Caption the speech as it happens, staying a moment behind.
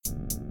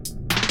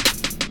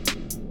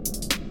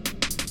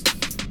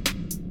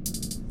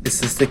It's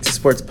the Stick to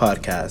Sports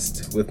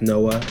podcast with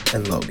Noah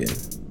and Logan.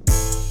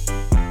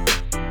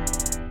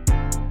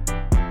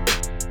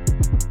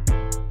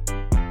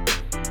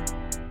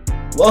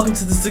 Welcome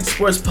to the Stick to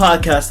Sports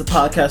podcast, the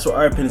podcast where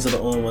our opinions are the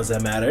only ones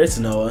that matter. It's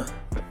Noah.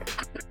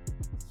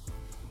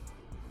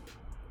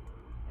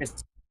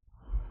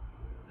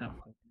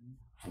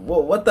 Whoa,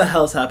 what the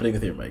hell's happening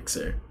with your mic,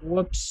 sir?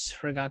 Whoops,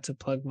 forgot to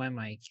plug my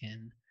mic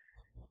in.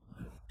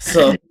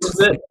 So,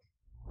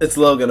 it's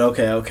Logan.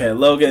 Okay.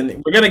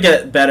 Logan, we're going to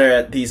get better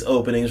at these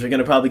openings. We're going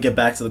to probably get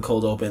back to the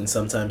cold open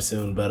sometime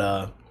soon,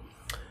 but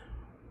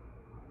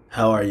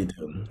how are you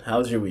doing? How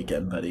was your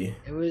weekend, buddy?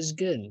 It was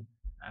good.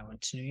 I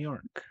went to New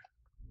York.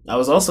 I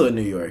was also in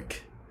New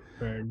York.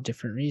 For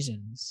different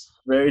reasons.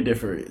 Very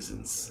different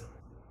reasons.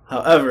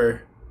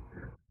 However,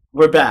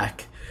 we're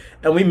back.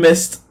 And we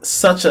missed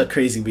such a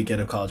crazy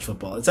weekend of college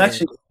football. It's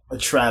actually a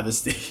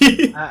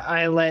travesty.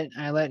 I let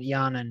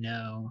Yana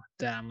know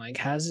that I'm like,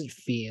 how does it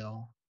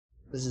feel?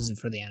 This isn't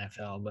for the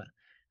NFL, but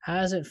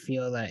how does it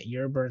feel that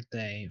your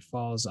birthday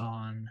falls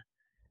on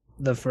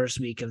the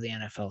first week of the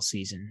NFL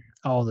season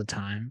all the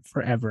time,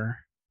 forever?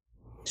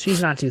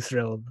 She's not too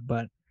thrilled,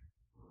 but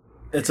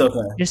it's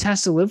okay. Just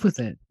has to live with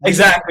it.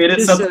 Exactly. It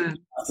is a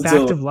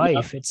fact of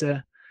life. It's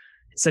a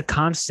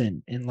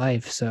constant in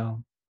life.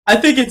 So I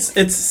think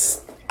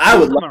it's. I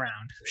would come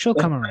around. She'll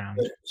come around.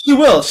 She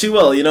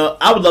will. You know,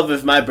 I would love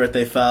if my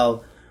birthday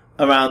fell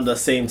around the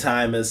same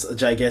time as a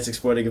gigantic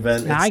sporting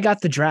event. Now, I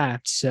got the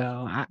draft,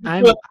 so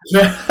I'm.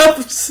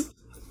 Drafts.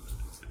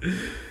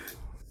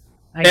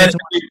 I get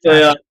and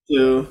playoff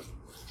too.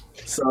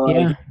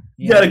 So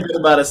you got a good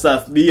amount of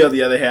stuff. Me, on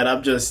the other hand,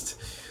 I'm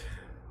just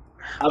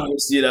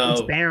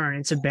It's barren.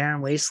 It's a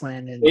barren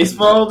wasteland.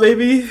 Baseball,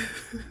 baby.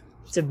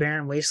 It's a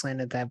barren wasteland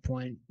at that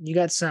point. You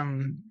got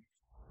some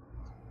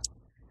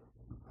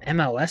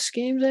MLS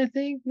games, I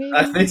think, maybe?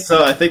 I think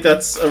so. I think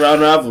that's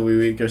around rivalry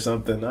week or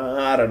something.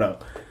 I don't know.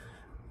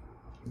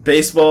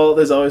 Baseball,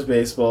 there's always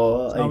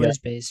baseball. There's always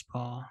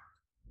baseball.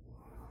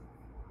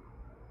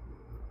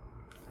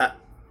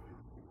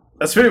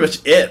 That's pretty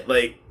much it.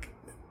 Like,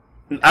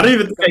 I don't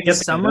even think I get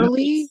Summer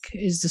League?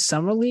 Is the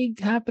Summer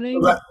League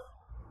happening? Right.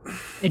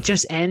 It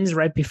just ends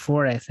right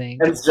before, I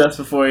think. It's just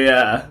before,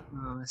 yeah.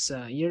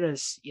 So you're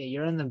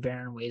in the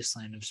barren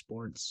wasteland of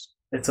sports.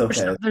 It's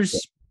okay. There's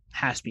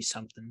has to be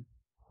something.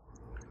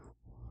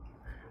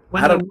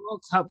 When the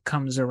World Cup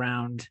comes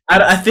around,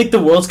 I think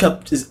the World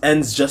Cup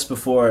ends just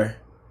before.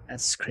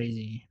 That's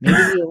crazy. Maybe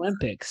the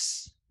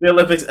Olympics. The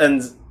Olympics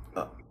ends.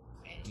 Man,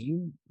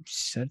 you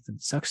said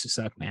it sucks to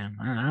suck, man.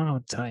 I don't know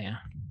what to tell you.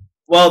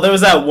 Well, there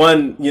was that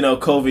one,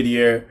 COVID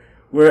year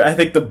where I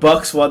think the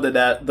Bucks won the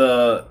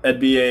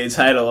NBA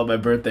title on my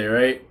birthday,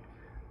 right?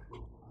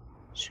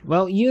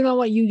 Well, you know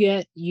what you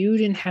get. You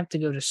didn't have to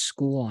go to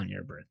school on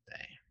your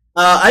birthday.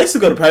 I used to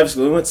go to private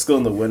school. We went to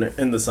school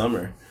in the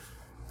summer.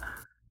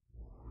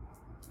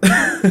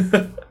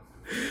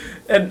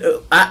 and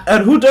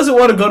who doesn't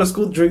want to go to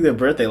school during their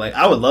birthday? Like,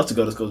 I would love to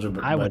go to school during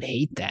my birthday. I would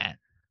hate that.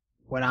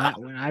 When I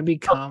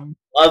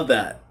love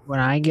that. When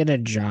I get a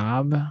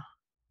job,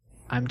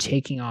 I'm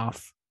taking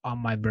off on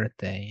my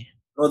birthday.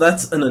 Well,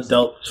 that's an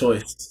adult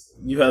choice.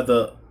 You have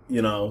the,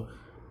 you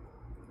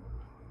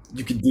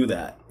could do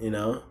that,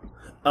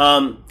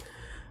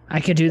 I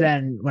could do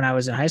that when I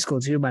was in high school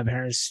too. My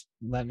parents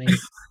let me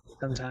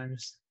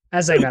sometimes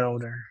as I got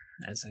older.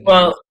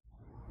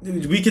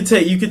 You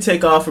could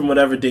take off from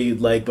whatever day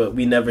you'd like, but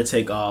we never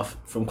take off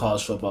from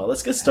college football.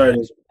 Let's get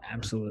started.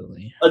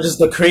 Absolutely. Just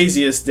the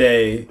craziest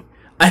day.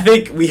 I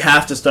think we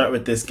have to start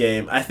with this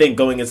game. I think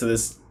going into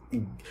this,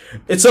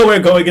 it's so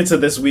weird going into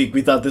this week.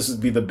 We thought this would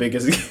be the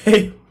biggest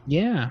game.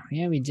 Yeah,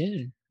 we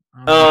did.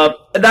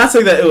 Not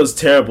saying that it was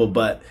terrible,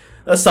 but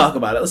let's talk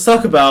about it. Let's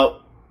talk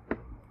about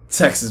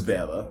Texas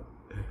Bama.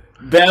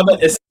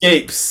 Bama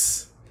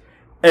escapes.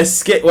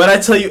 When I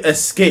tell you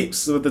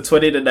escapes with the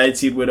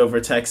 20-19 win over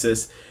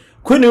Texas,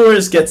 Quinn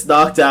Ewers gets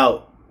knocked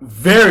out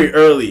very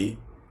early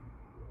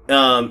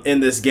in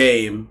this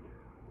game.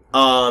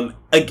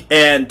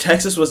 And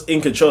Texas was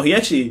in control. He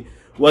actually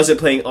wasn't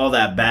playing all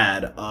that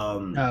bad.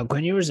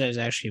 Quinn Ewers is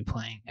actually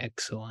playing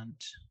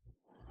excellent.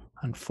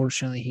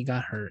 Unfortunately, he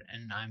got hurt,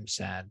 and I'm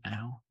sad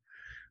now.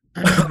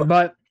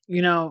 But,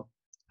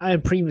 I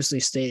had previously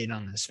stated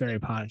on this very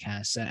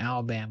podcast that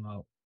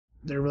Alabama,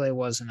 there really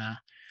wasn't a...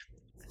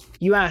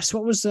 You asked,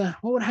 what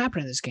would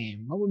happen in this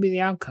game? What would be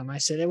the outcome? I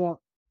said,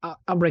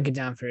 I'll break it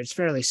down for you. It's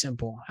fairly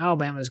simple.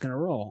 Alabama's going to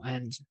roll.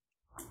 And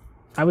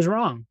I was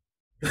wrong.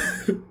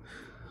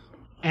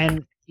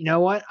 And you know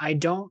what? I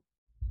don't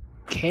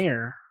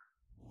care.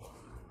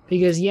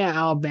 Because,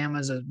 Alabama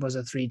was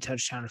a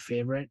 3-touchdown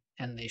favorite,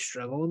 and they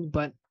struggled.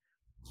 But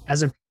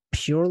as a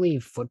purely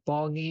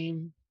football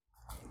game,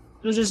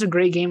 it was just a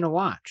great game to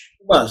watch.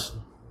 It was.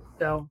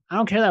 So I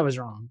don't care that I was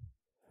wrong.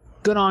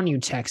 Good on you,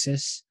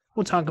 Texas.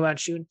 We'll talk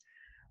about you.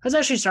 Let's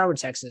actually start with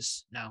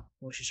Texas. No,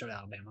 we should start with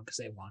Alabama because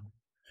they won.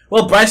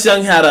 Well, Bryce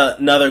Young had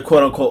another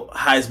quote-unquote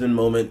Heisman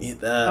moment.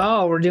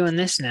 We're doing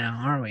this now,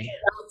 aren't we?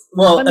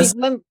 Well,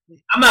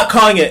 I'm not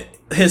calling it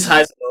his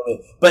Heisman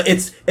but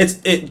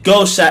it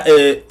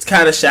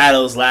kind of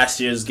shadows last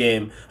year's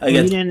game Well,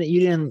 against. you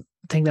didn't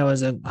think that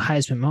was a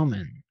Heisman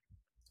moment.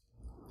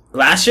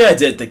 Last year, I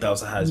did think that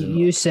was a Heisman You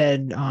moment. said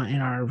in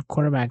our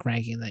quarterback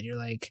ranking that you're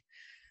like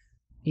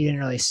you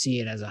didn't really see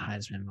it as a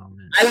Heisman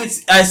moment.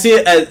 I see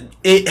it as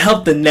it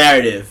helped the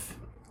narrative.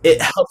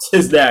 It helped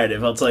his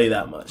narrative. I'll tell you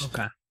that much.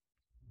 Okay.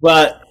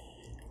 But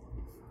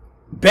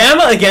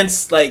Bama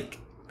against like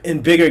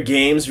in bigger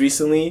games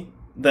recently,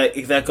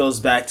 that goes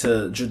back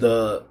to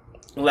the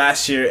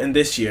last year and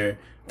this year.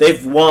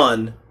 They've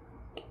won,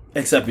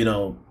 except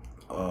the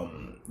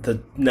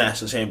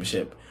national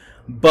championship.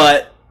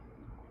 But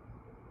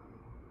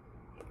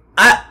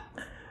I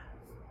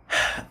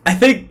I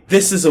think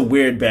this is a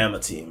weird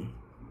Bama team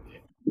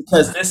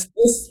because this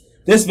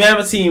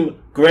Bama team.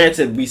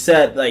 Granted, we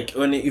said like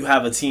when you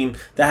have a team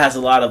that has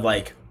a lot of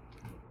like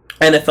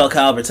NFL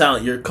caliber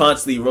talent, you're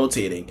constantly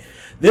rotating.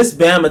 This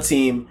Bama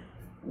team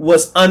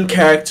was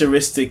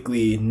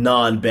uncharacteristically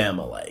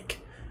non-Bama like.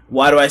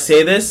 Why do I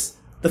say this?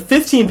 The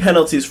 15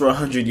 penalties for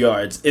 100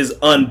 yards is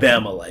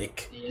un-Bama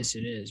like. Yes,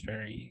 it is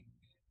very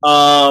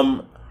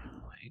like.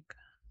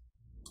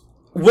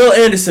 Will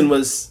Anderson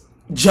was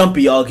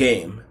jumpy all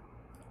game.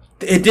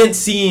 It didn't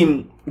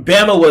seem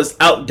Bama was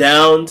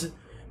outdowned.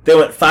 They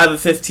went 5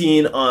 of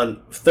 15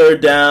 on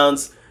third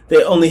downs.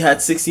 They only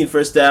had 16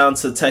 first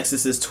downs to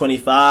Texas's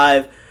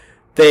 25.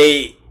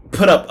 They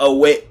put up a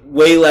way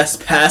less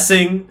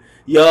passing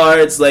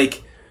yards.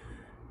 Like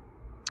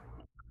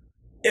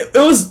it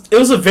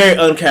was a very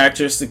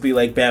uncharacteristically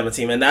like Bama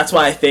team, and that's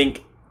why I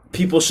think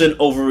people shouldn't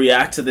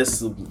overreact to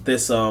this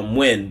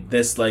win,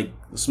 this like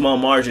small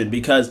margin,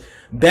 because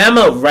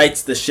Bama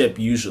rights the ship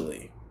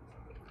usually.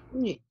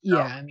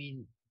 Yeah, I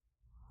mean,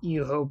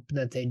 you hope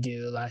that they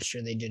do. Last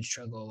year they did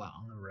struggle a lot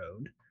on the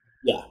road.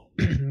 Yeah.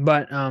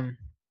 But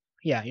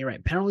yeah, you're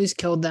right. Penalties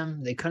killed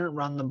them. They couldn't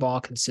run the ball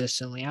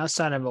consistently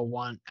outside of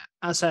one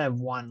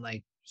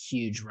like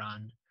huge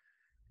run.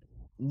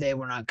 They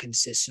were not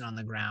consistent on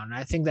the ground.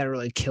 I think that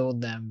really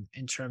killed them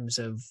in terms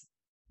of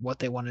what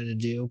they wanted to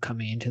do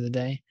coming into the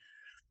day.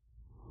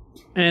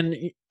 And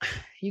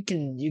you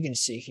can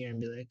sit here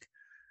and be like,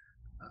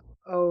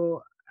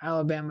 "Oh,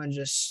 Alabama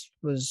just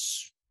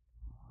was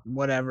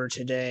whatever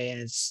today,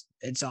 and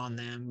it's on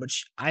them."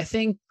 Which I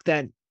think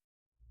that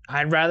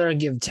I'd rather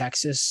give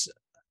Texas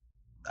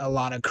a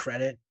lot of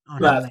credit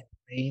on how they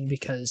played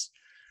because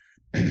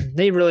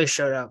they really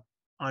showed up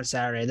on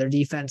Saturday. Their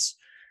defense,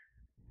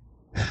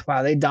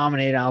 wow, they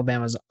dominated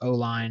Alabama's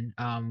O-line.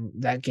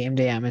 That game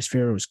day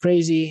atmosphere was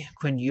crazy.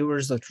 Quinn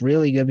Ewers looked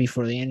really good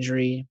before the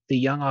injury. The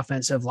young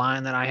offensive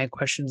line that I had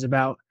questions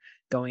about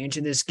going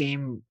into this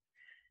game,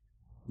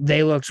 they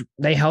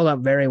held up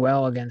very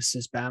well against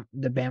the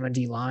Bama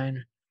D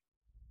line.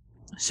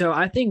 So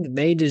I think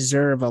they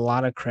deserve a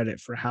lot of credit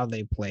for how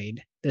they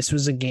played. This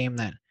was a game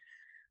that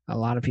a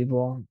lot of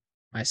people,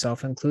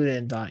 myself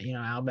included, thought,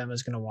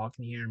 Alabama's going to walk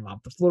in here and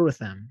mop the floor with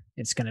them.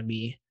 It's going to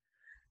be,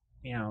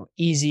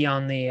 easy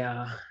on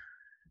the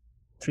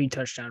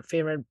 3-touchdown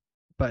favorite.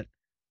 But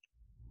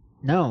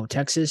no,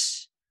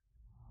 Texas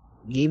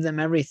gave them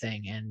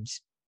everything. And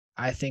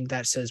I think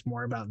that says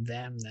more about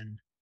them than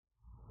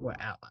what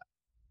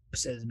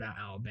says about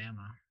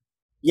Alabama.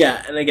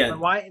 Yeah, and again,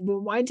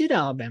 why did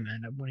Alabama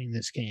end up winning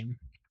this game?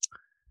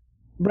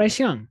 Bryce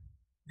Young.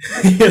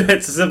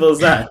 it's as simple as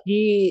that.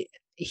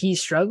 He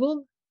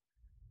struggled.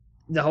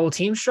 The whole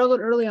team struggled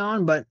early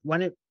on, but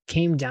when it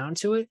came down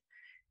to it,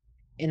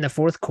 in the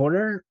fourth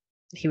quarter,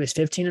 he was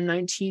 15 of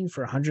 19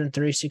 for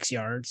 136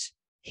 yards.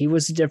 He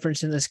was the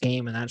difference in this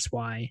game, and that's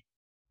why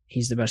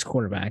he's the best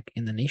quarterback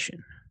in the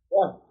nation.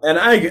 Yeah, and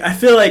I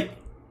feel like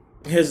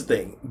here's the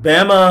thing,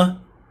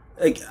 Bama.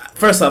 Like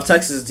first off,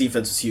 Texas'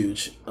 defense was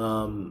huge.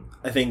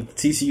 I think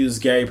TCU's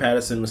Gary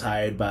Patterson was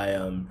hired by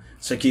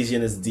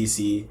Sarkisian as the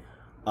DC.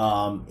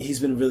 He's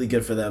been really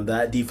good for them.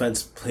 That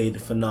defense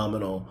played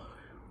phenomenal.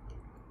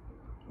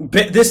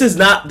 This was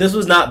not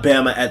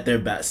Bama at their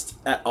best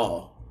at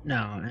all.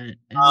 No, and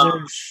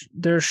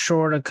they're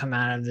sure to come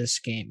out of this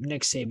game.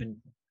 Nick Saban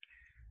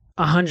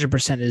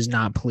 100% is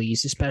not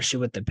pleased, especially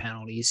with the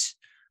penalties.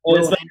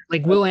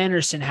 Will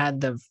Anderson had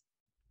the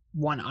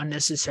one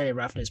unnecessary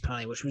roughness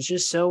penalty, which was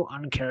just so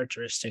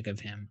uncharacteristic of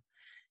him,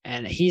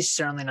 and he's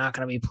certainly not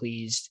going to be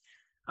pleased.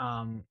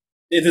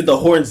 They did the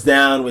horns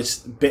down,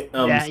 which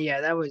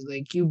that was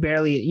like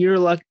you're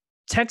lucky.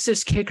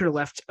 Texas kicker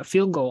left a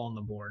field goal on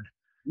the board.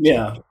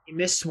 Yeah, he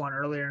missed one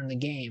earlier in the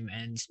game,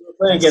 and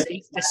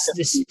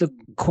the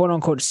quote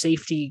unquote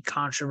safety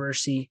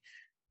controversy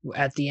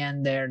at the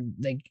end there.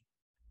 Like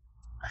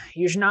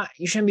you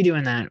shouldn't be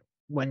doing that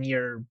when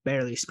you're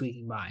barely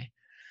squeaking by.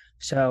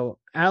 So,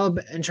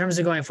 in terms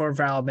of going forward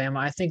for Alabama,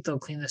 I think they'll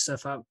clean this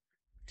stuff up,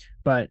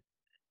 but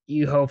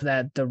you hope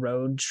that the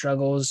road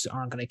struggles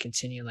aren't going to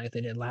continue like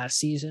they did last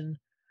season.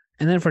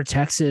 And then for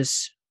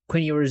Texas,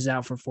 Quinn Ewers is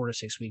out for 4 to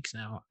 6 weeks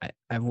now.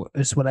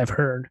 It's what I've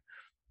heard.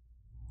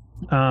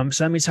 So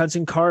that means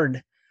Hudson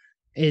Card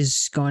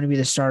is going to be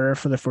the starter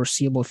for the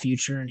foreseeable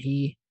future, and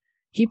he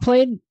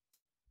played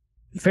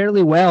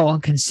fairly well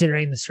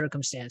considering the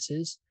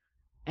circumstances.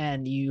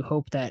 and you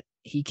hope that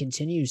he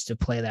continues to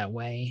play that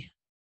way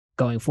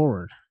going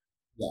forward.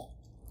 Yeah,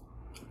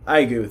 I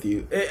agree with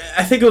you.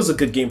 I think it was a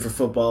good game for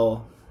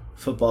football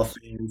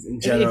fans in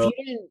If general.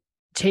 you didn't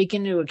take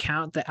into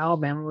account that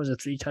Alabama was a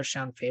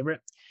 3-touchdown favorite,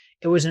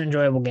 it was an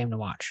enjoyable game to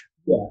watch.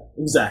 Yeah,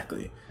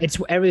 exactly. It's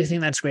everything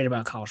that's great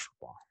about college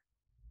football.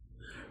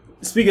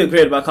 Speaking of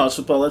great about college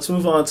football, let's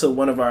move on to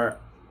one of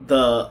the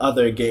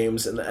other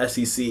games in the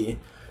SEC.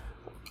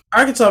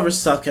 Arkansas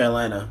versus South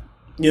Carolina.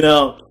 You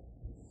know,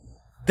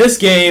 this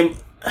game,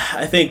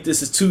 I think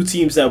this is two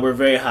teams that we're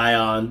very high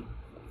on.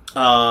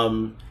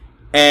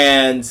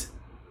 And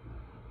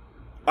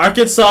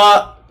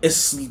Arkansas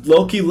is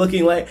low-key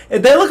looking like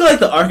they look like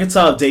the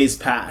Arkansas of days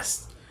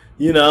past.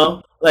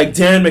 Like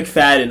Darren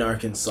McFadden,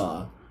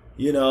 Arkansas.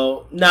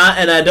 Not,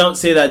 and I don't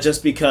say that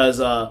just because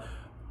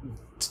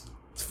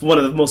one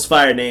of the most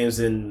fire names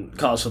in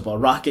college football,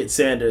 Rocket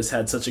Sanders,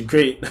 had such a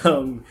great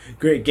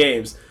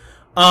games.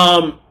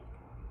 Um,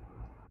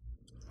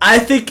 I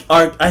think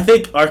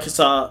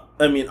Arkansas.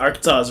 I mean,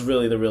 Arkansas is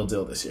really the real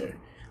deal this year.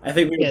 I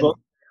think we were Yeah, both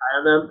high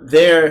on them.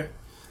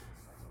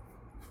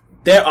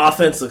 Their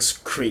offense looks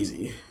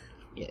crazy.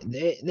 yeah,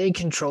 they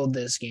controlled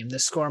this game. The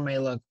score may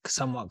look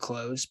somewhat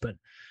close, but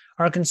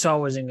Arkansas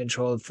was in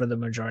control for the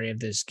majority of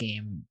this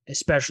game.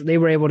 Especially, they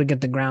were able to get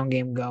the ground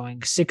game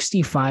going.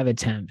 65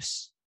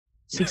 attempts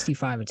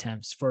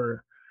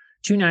for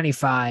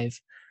 295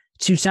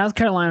 to South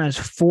Carolina's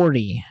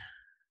 40.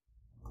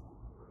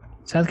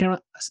 South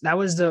Carolina, that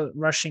was the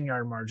rushing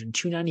yard margin,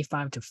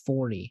 295 to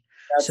 40.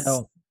 That's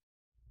So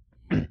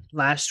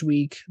last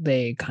week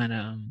they kind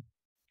of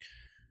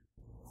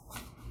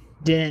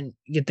didn't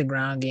get the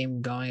ground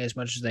game going as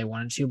much as they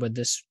wanted to, but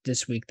this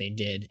week they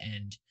did.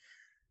 And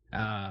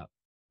uh,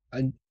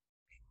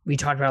 we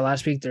talked about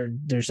last week,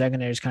 their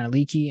secondary is kind of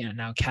leaky, and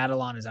now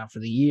Catalan is out for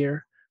the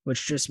year,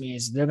 which just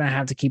means they're going to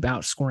have to keep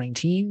outscoring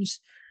teams.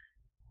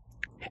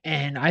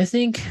 And I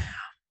think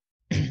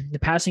the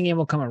passing game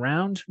will come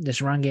around.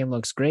 This run game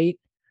looks great.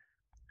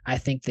 I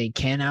think they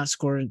can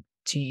outscore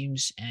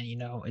teams, and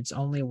it's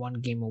only one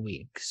game a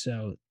week.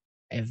 So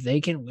if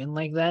they can win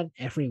like that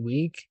every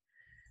week,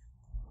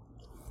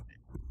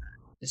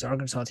 this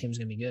Arkansas team is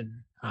going to be good.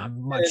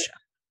 I'm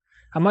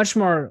much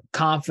more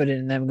confident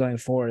in them going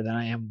forward than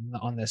I am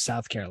on the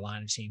South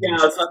Carolina team. yeah.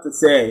 I was about to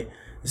say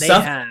They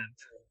South. have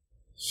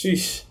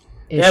Sheesh.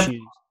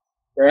 issues.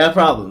 They have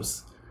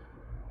problems.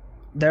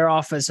 Their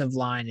offensive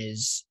line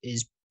is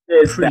It's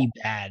pretty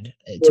bad,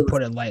 to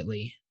put it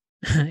lightly.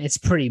 It's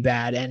pretty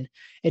bad, and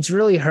it's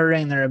really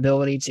hurting their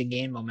ability to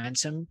gain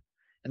momentum.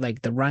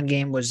 Like the run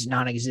game was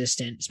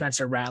non-existent.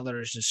 Spencer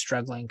Rattler is just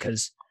struggling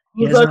because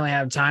he doesn't really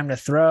have time to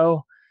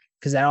throw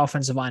because that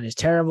offensive line is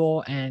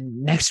terrible.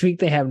 And next week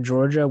they have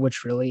Georgia,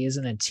 which really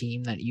isn't a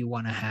team that you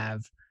want to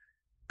have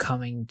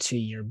coming to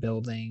your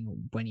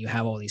building when you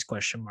have all these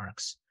question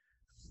marks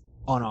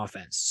on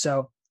offense.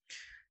 So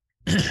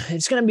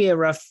it's going to be a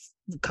rough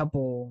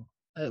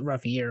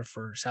year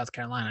for South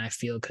Carolina, I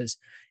feel, because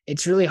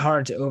it's really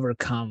hard to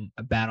overcome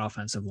a bad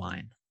offensive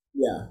line.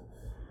 Yeah,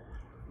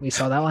 We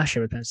saw that last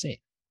year with Penn State.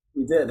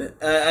 we did.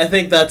 I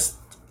think that's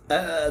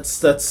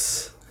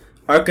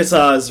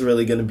Arkansas is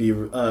really going to be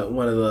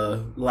one of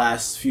the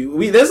last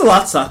few. There's a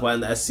lot to talk about in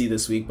the SC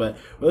this week, but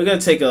we're going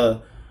to take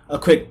a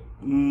quick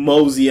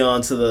mosey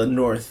on to the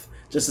north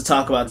just to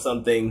talk about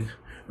something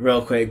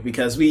real quick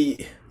because I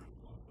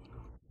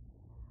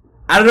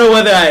don't know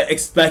whether I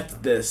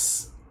expected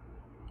this.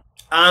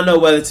 I don't know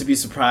whether to be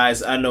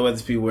surprised. I don't know whether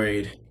to be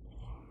worried.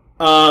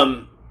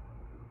 Um,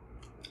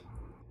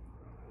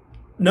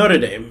 Notre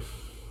Dame.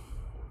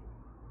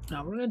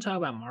 Now we're going to talk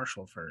about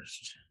Marshall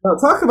first. No,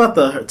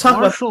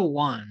 Marshall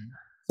won,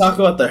 talk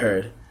about the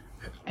herd.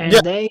 and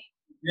Yeah, they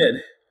Did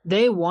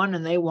they won,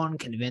 and they won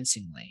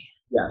convincingly.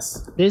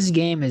 yes, This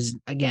game is,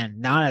 again,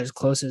 not as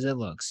close as it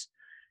looks,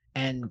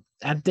 and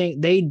I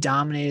think they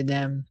dominated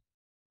them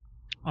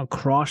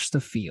across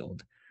the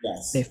field.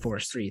 yes. They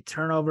forced 3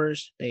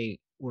 turnovers. They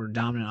were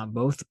dominant on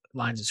both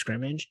lines of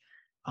scrimmage.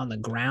 On the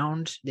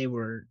ground, they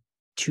were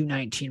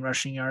 219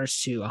 rushing yards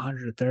to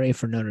 130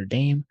 for Notre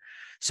Dame.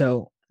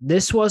 So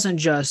this wasn't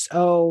just,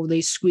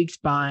 they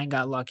squeaked by and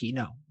got lucky.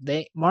 No,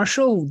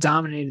 Marshall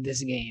dominated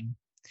this game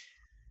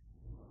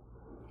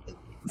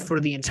for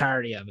the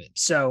entirety of it.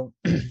 So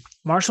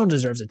Marshall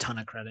deserves a ton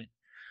of credit.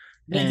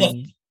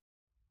 And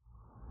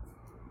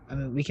I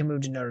mean, we can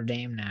move to Notre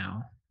Dame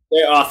now.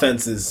 Their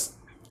offense is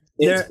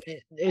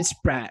It's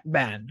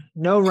bad.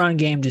 No run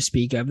game to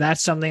speak of.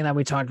 That's something that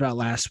we talked about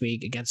last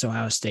week against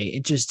Ohio State.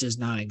 It just does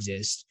not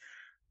exist.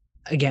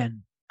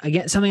 Again,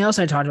 something else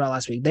I talked about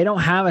last week. They don't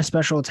have a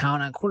special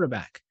talent at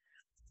quarterback.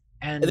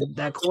 And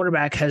that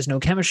quarterback has no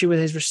chemistry with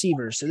his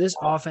receivers. So this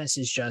offense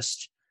is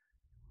just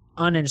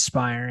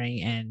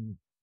uninspiring, and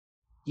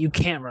you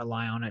can't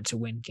rely on it to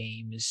win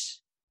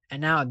games.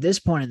 And now at this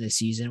point in the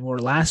season, where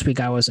last week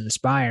I was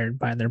inspired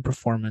by their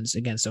performance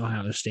against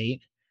Ohio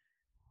State,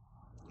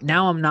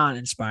 now I'm not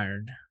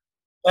inspired.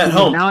 at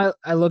home. Now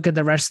I look at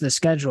the rest of the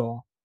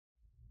schedule,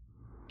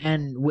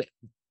 and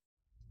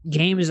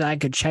games I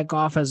could check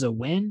off as a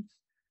win,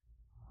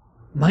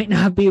 might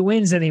not be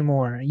wins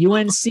anymore.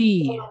 UNC.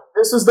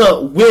 This was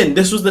the win.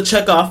 This was the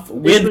check off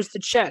win. This was the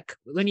check.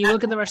 When you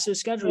look at the rest of the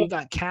schedule, you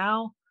got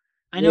Cal.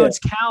 I know it's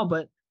Cal,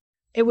 but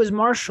it was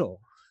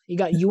Marshall. You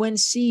got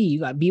UNC. You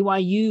got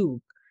BYU,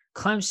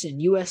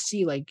 Clemson,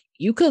 USC. Like,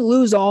 you could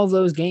lose all of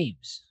those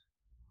games.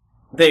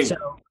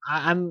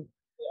 I'm.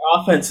 The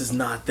offense is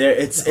not there.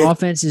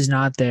 Offense is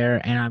not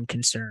there, and I'm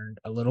concerned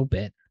a little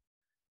bit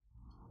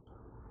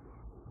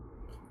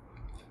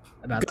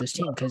about this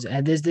team because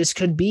this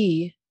could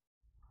be.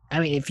 I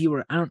mean, if you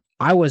were,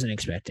 I wasn't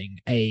expecting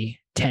a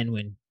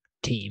 10-win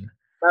team.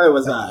 I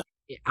was not.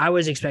 I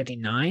was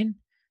expecting 9.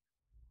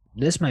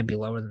 This might be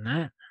lower than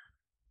that.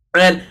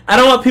 And I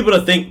don't want people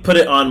to put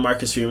it on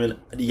Marcus Freeman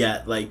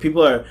yet. Like,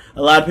 a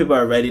lot of people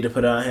are ready to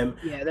put it on him.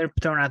 Yeah, they're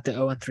throwing out the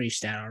 0-3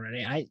 stat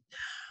already. I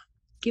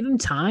give him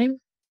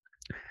time.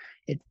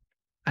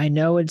 I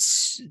know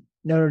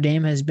Notre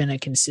Dame has been a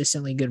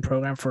consistently good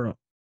program for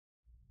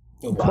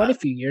quite a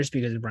few years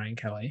because of Brian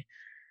Kelly.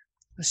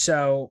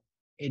 So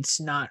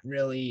it's not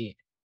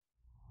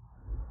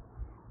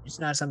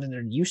something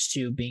they're used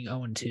to being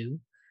 0-2.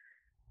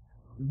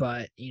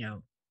 But,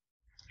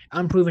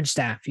 unproven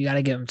staff. You got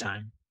to give them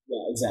time.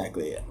 Yeah,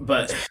 exactly.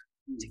 But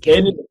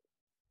they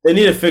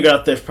need to figure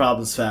out their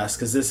problems fast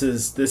because this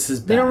is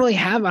bad. They don't really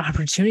have an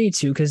opportunity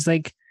to because,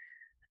 like,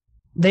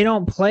 they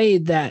don't play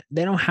that.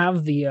 They don't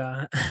have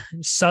the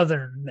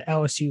Southern, the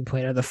LSU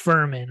played, or the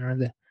Furman,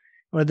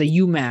 or the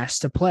UMass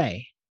to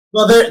play.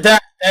 Well,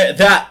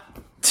 that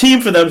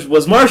team for them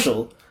was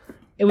Marshall.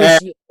 It was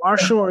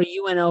Marshall or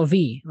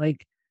UNLV.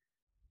 Like,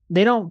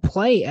 they don't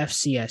play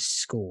FCS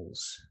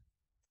schools.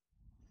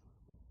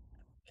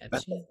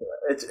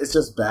 It's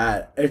just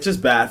bad. It's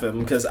just bad for them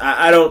because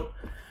I don't.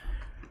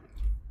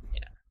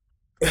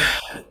 Yeah.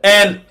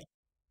 And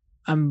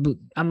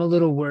I'm a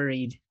little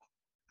worried.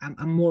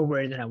 I'm more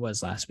worried than I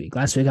was last week.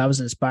 Last week I was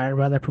inspired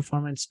by their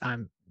performance.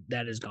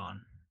 That is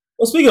gone.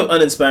 Well, speaking of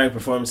uninspiring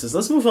performances,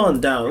 let's move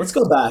on down. Let's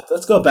go back.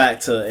 Let's go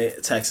back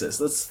to Texas.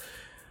 Let's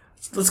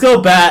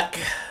go back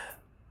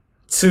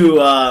to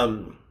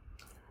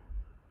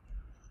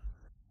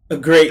a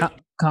great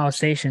College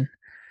Station.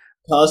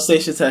 College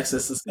Station,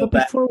 Texas. Let's go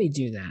back. Before we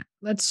do that,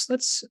 let's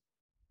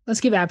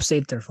give App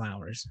State their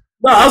flowers.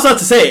 No, I was about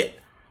to say,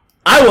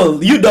 I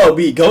will. You know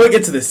me going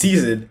into the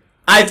season.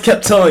 I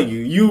kept telling you,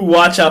 you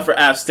watch out for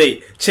App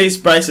State. Chase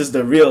Bryce is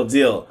the real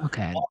deal.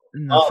 Okay.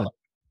 Enough.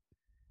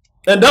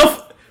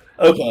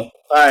 Okay.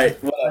 All right.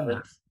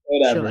 Whatever.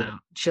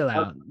 Chill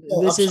out.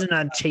 This isn't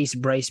a Chase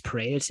Bryce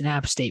parade. It's an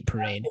App State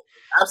parade.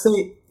 App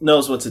State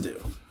knows what to do.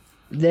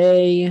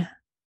 They,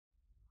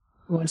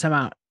 one time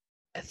out,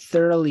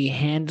 thoroughly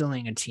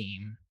handling a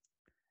team.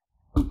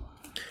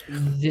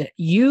 They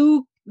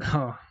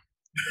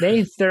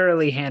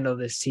thoroughly handle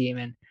this team,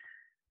 and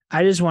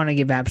I just want to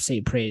give App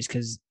State praise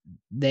because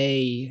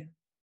they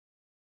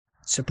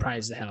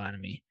surprised the hell out of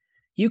me.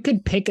 You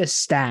could pick a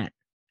stat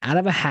out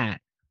of a hat,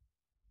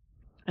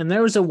 and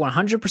there was a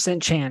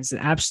 100% chance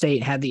that App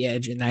State had the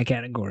edge in that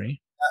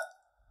category.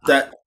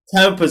 That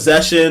time of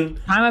possession.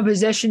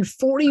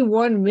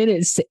 41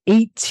 minutes to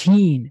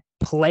 18.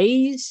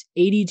 Plays,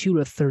 82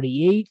 to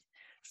 38.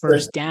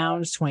 First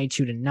downs,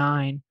 22 to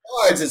 9.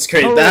 Yards, it's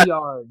crazy.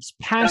 Yards,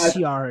 pass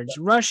yards,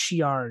 rush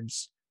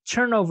yards,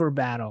 turnover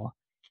battle.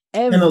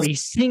 Every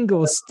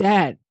single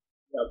stat,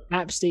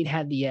 App State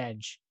had the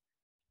edge.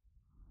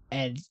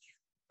 And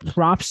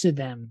props to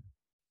them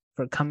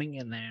for coming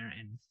in there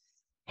and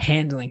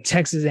handling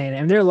Texas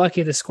A&M. They're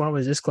lucky the score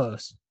was this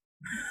close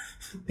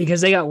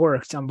because they got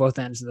worked on both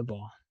ends of the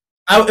ball.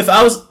 If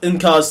I was in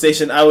College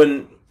Station, I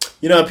wouldn't.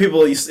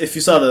 People, if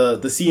you saw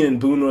the scene in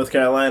Boone, North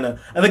Carolina,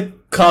 I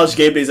think College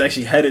Game Day is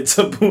actually headed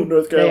to Boone,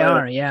 North Carolina. They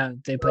are, yeah.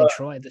 They play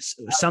Troy. The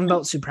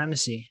Sunbelt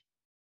supremacy.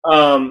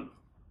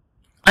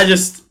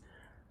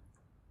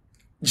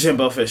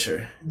 Jimbo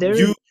Fisher.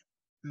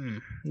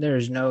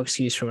 There's no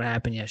excuse for what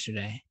happened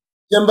yesterday.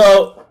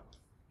 Jimbo,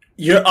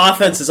 your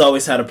offense has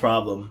always had a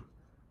problem.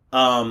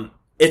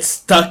 It's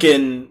stuck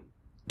in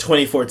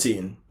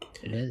 2014.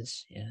 It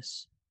is,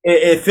 yes.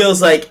 It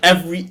feels like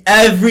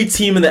every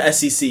team in the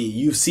SEC,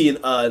 you've seen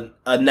a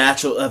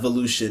natural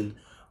evolution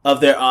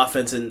of their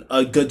offense in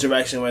a good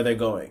direction where they're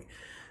going.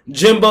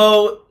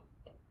 Jimbo,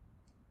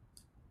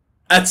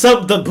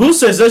 the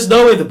boosters, there's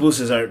no way the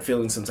boosters aren't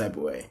feeling some type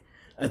of way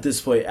at this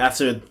point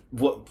after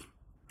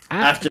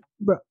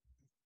bro,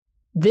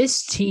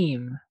 this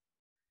team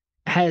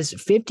has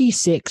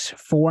 56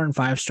 4- and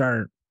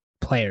 5-star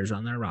players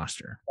on their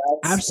roster.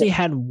 App State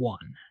had 1.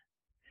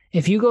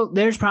 If you go,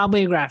 there's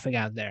probably a graphic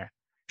out there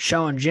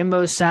showing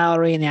Jimbo's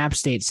salary and the App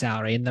State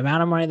salary and the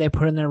amount of money they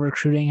put in their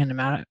recruiting and the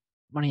amount of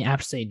money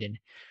App State did.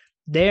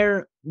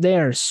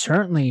 They're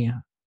certainly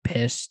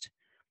pissed.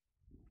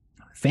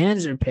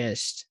 Fans are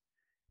pissed.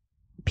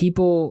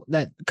 People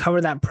that cover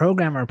that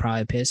program are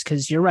probably pissed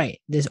because you're right.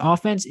 This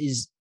offense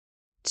is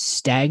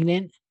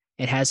stagnant.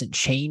 It hasn't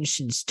changed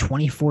since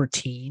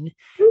 2014.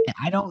 And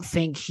I don't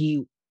think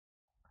he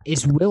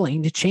is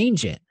willing to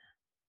change it.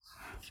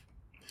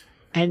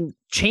 And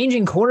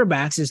changing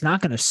quarterbacks is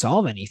not going to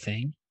solve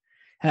anything.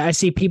 I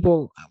see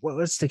people.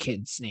 What's the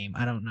kid's name?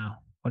 I don't know.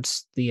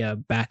 What's the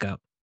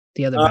backup?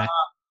 The other Uh, back?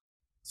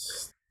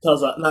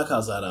 Not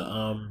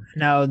Calzada.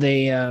 No,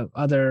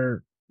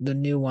 the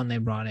new one they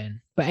brought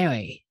in. But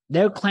anyway,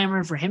 they're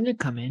clamoring for him to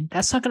come in.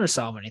 That's not going to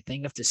solve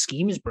anything if the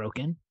scheme is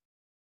broken.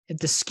 If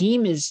the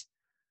scheme is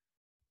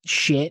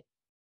shit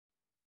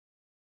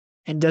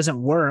and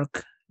doesn't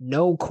work,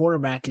 no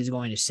quarterback is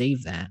going to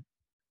save that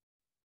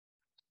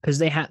because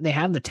they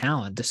have the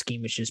talent. The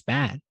scheme is just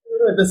bad.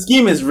 The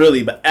scheme is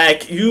really bad.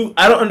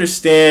 I don't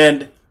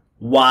understand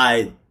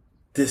why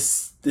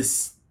this.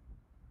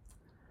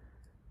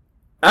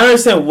 I don't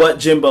understand what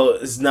Jimbo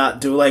is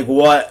not doing.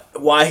 Like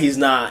why he's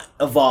not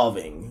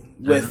evolving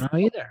I with. don't know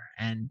either.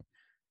 And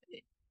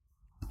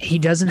he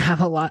doesn't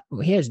have a lot.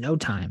 He has no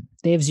time.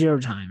 They have zero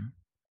time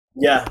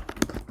Yeah,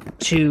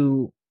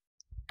 to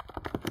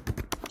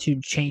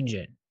change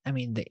it. I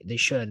mean, they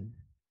should,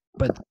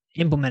 but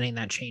implementing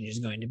that change is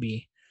going to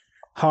be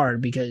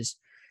hard because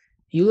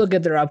you look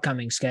at their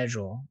upcoming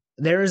schedule.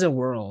 There is a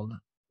world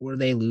where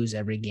they lose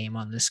every game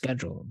on this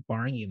schedule,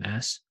 barring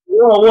UMass.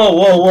 whoa.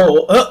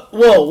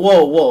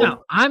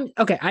 No, I'm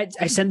okay.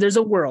 I said there's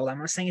a world. I'm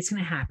not saying it's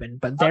going to happen,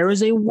 but there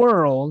is a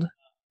world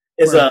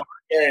It's where, a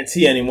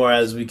guarantee anymore,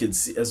 as we could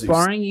see.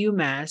 barring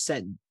UMass,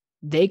 that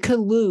they could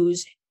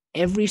lose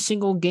every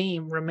single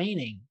game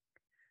remaining.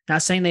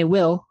 Not saying they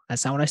will.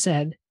 That's not what I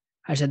said.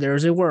 I said there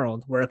is a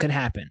world where it could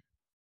happen.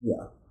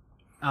 Yeah.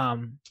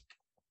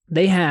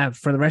 They have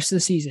for the rest of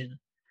the season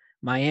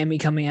Miami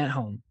coming at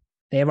home.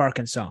 They have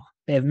Arkansas.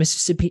 They have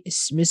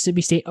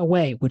Mississippi State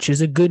away, which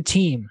is a good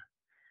team.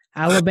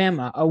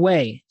 Alabama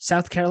away.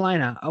 South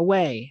Carolina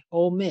away.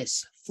 Ole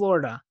Miss,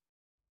 Florida,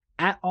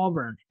 at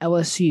Auburn,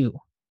 LSU.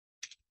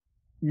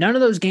 None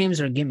of those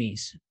games are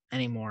gimmies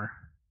anymore.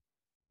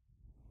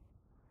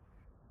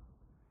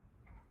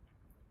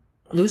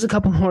 Lose a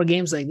couple more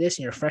games like this,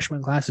 and your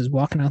freshman class is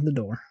walking out the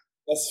door.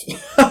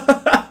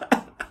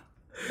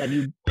 That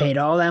you paid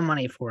all that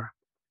money for.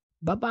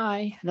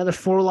 Bye-bye. Another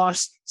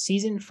 4-loss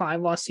season,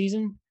 5-loss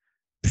season.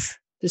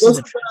 This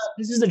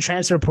is the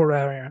transfer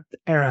portal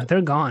era.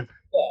 They're gone.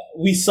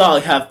 We saw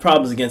have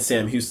problems against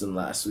Sam Houston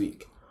last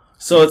week,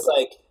 so it's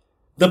like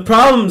the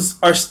problems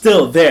are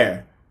still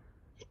there.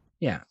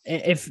 Yeah,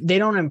 if they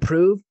don't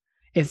improve,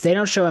 if they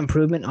don't show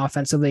improvement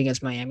offensively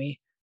against Miami,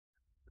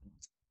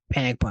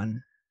 panic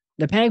button.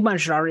 The panic button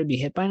should already be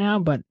hit by now,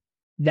 but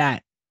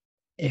that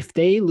if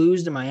they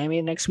lose to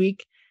Miami next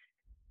week,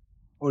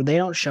 or they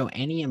don't show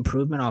any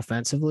improvement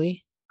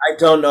offensively, I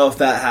don't know if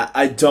that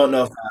happened.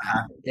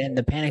 then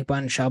the panic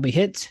button shall be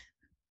hit,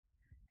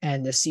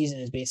 and the season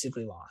is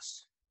basically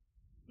lost.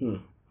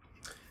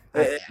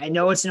 I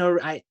know it's no.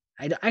 I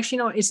actually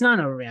know it's not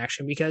an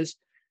overreaction because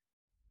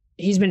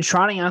he's been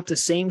trotting out the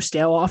same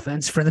stale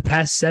offense for the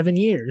past 7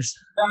 years.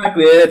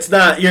 Exactly, it's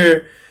not.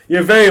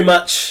 You're very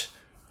much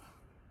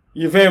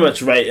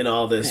right in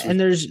all this, and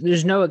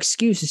there's no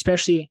excuse,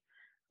 especially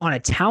on a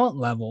talent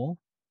level,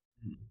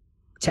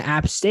 to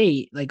App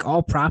State. Like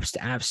all props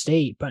to App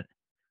State, but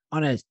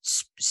on a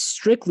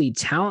strictly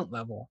talent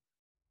level,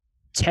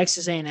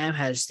 Texas A&M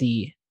has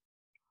the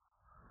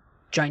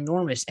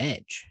ginormous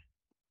edge.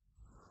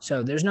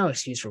 So there's no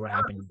excuse for what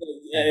happened.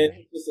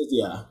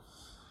 Yeah.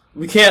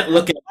 We can't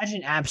look at.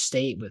 Imagine App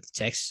State with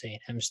Texas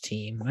A&M's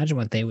team. Imagine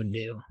what they would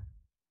do.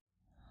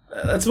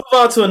 Let's move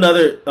on to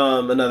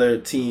another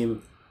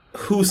team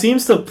who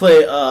seems to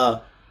play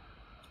a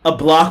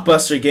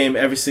blockbuster game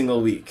every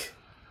single week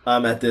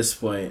at this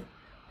point,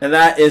 and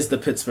that is the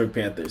Pittsburgh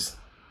Panthers.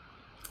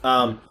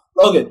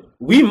 Logan,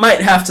 we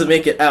might have to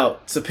make it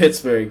out to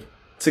Pittsburgh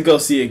to go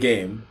see a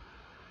game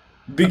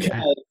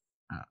because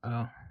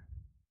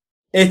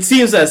it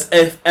seems as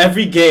if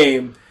every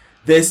game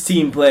this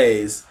team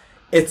plays,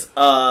 it's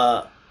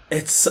a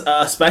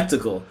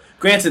spectacle.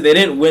 Granted, they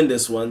didn't win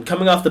this one.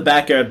 Coming off the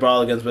backyard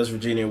brawl against West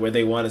Virginia, where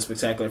they won in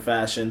spectacular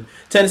fashion,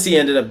 Tennessee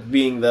ended up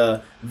being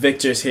the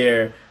victors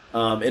here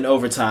in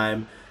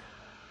overtime.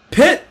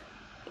 Pat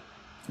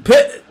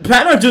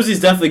Narduzzi's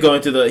definitely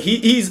going to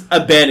he's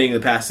abandoning the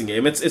passing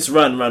game. It's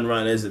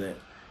run, isn't it?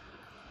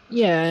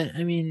 Yeah,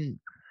 I mean,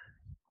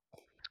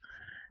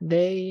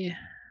 the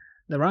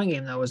run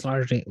game though was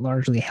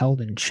largely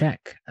held in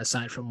check,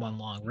 aside from one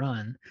long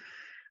run.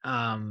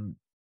 I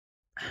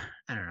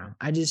don't know.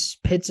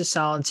 Pitt's a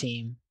solid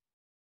team.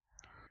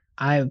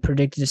 I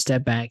predicted a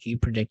step back. You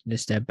predicted a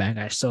step back.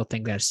 I still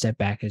think that step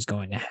back is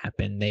going to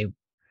happen. They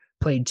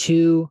played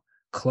 2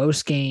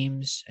 close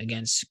games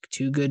against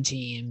 2 good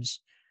teams,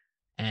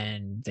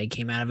 and they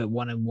came out of it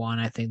 1-1.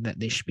 I think that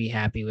they should be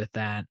happy with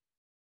that.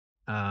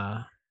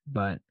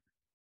 But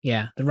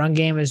yeah, the run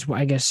game is,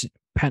 I guess,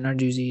 Pat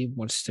Narduzzi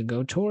wants to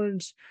go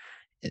towards.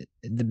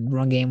 The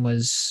run game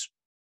was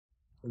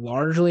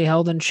largely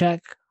held in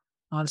check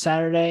on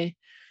Saturday.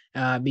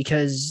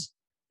 Because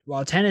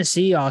while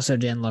Tennessee also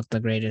didn't look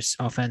the greatest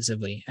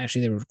offensively,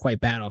 actually they were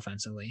quite bad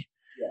offensively.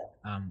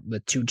 Yeah.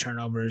 With 2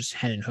 turnovers,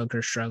 Hendon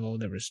Hooker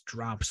struggled. There was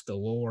drops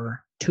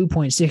galore,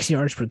 2.6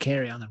 yards per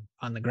carry on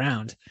the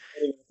ground.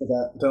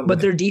 But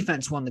their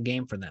defense won the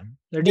game for them.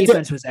 Their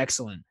defense was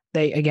excellent.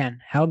 They again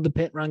held the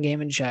Pitt run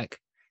game in check.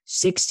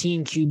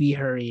 16 QB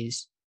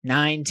hurries,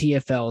 9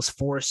 TFLs,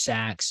 4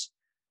 sacks.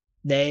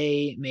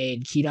 They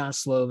made Keaton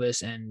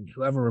Slovis and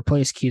whoever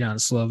replaced Keaton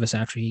Slovis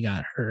after he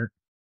got hurt,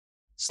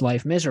 his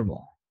life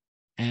miserable.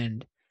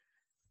 And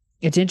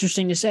it's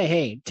interesting to say,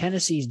 hey,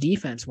 Tennessee's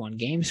defense won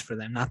games for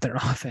them, not their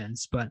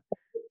offense, but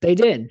they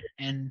did,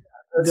 and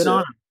good on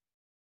them.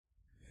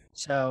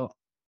 So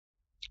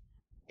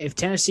if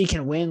Tennessee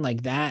can win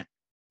like that,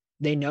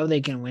 they know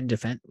they can win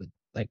with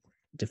like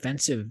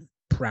defensive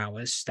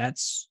prowess.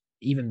 That's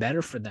even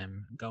better for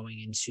them going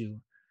into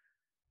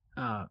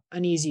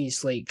an easy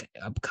slate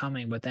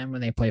upcoming. But then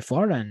when they play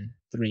Florida in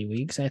 3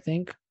 weeks, I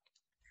think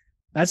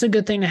that's a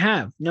good thing to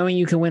have, knowing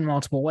you can win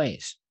multiple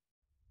ways.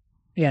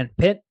 Again,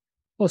 Pitt,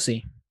 we'll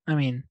see. I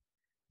mean,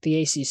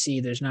 the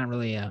ACC, there's not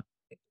really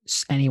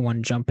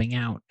anyone jumping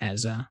out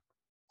as a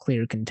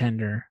clear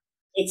contender.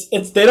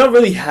 It's they don't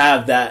really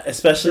have that,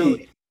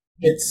 especially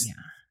the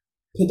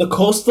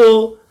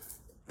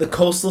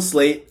coastal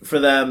slate for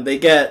them. They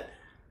get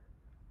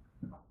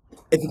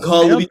if you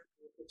call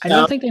I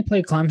don't think they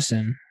play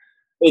Clemson.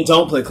 They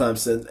don't play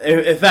Clemson.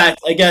 In fact,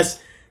 I guess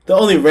the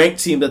only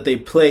ranked team that they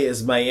play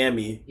is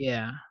Miami.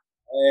 Yeah,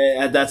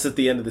 and that's at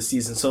the end of the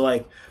season. So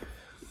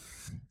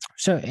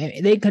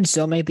they could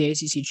still make the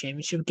ACC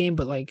championship game,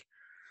 but like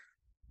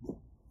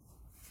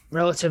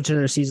relative to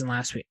their season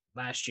last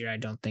year, I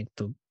don't think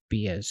they'll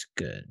be as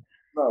good.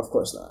 No, of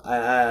course not.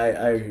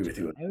 I agree with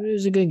you. It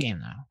was a good game,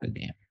 though. Good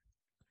game.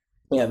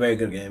 Yeah, very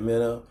good game,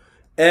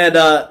 And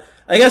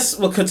I guess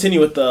we'll continue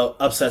with the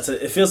upsets.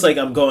 It feels like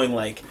I'm going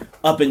like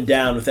up and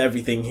down with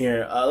everything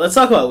here. Let's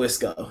talk about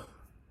Wisco.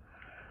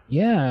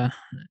 Yeah.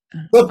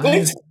 The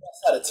Big Ten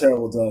West had a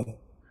terrible day.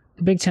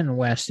 The Big Ten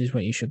West is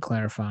what you should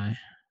clarify.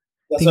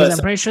 Because I'm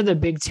pretty sure the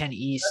Big Ten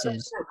East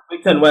is.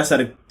 Big Ten West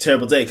had a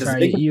terrible day.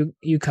 Sorry,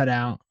 you cut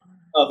out.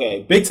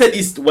 Okay, Big Ten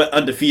East went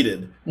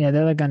undefeated. Yeah,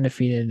 they're like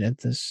undefeated at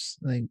this.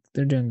 Like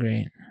they're doing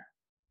great.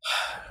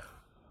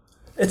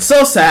 It's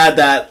so sad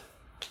that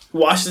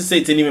Washington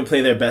State didn't even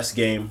play their best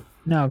game.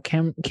 No,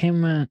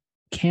 Cameron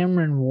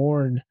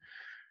Ward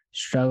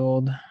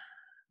struggled,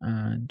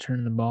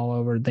 turning the ball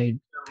over. They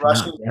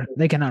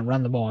cannot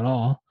run the ball at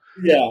all.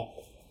 Yeah.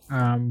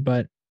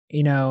 But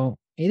they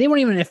weren't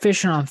even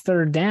efficient on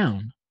third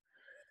down.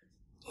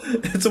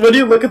 It's when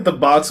you look at the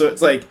box where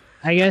it's like,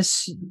 I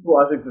guess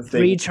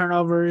 3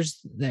 turnovers.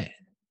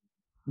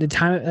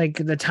 Wisconsin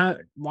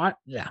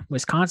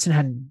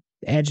had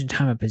the edge in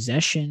time of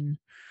possession,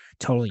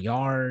 total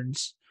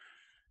yards.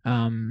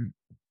 I'm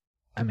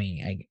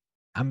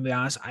gonna be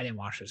honest, I didn't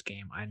watch this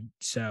game.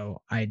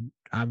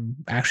 I'm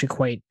actually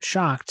quite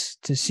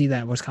shocked to see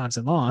that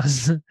Wisconsin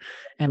lost,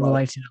 and would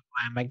like to know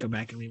why. I might go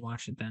back and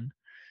rewatch it then.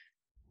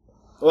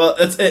 Well,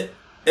 it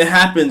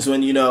happens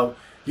when your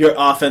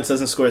offense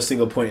doesn't score a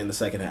single point in the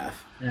second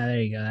half. Yeah,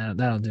 there you go.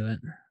 That'll do it.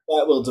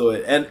 That will do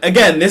it. And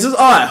again, this is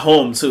all at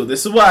home too.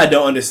 This is why I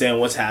don't understand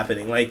what's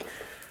happening. Like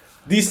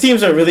these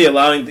teams are really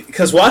allowing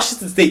because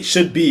Washington State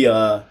should be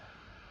no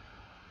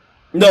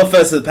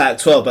offense to the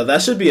Pac-12, but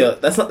that should be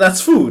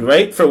that's food,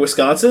 right? For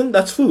Wisconsin,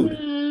 that's food.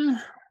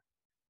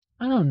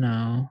 I don't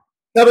know.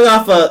 Coming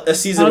off a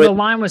season where the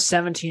line was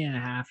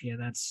 17.5.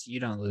 Yeah, you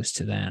don't lose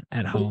to that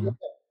at home.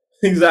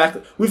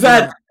 Exactly. We've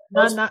had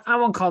I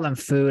won't call them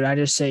food. I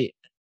just say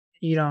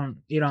you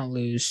don't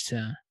lose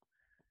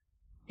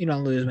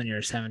when you're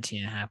a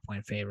 17.5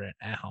 point favorite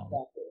at home.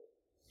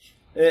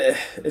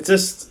 It's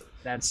just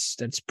that's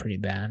pretty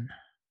bad.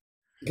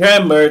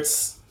 Graham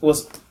Mertz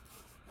was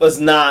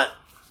not.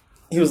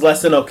 He was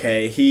less than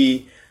okay.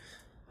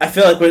 I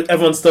feel like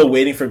everyone's still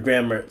waiting for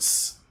Graham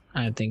Mertz.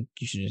 I think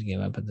you should just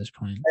give up at this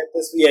point.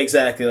 Yeah,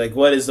 exactly. Like,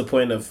 what is the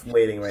point of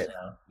waiting right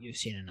now? You've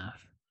seen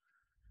enough.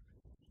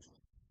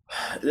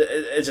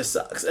 It just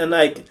sucks. And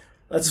like,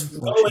 let's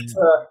go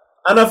into.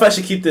 I don't know if I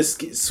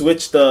should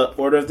switch the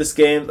order of this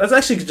game. Let's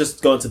actually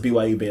just go into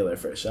BYU Baylor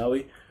first, shall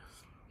we?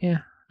 Yeah,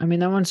 I mean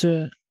that one's I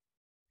feel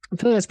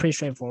like that's pretty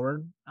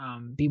straightforward.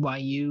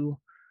 BYU,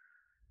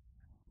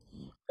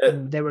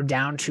 they were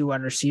down 2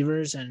 wide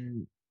receivers,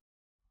 and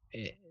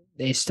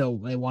they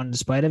won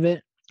despite of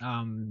it.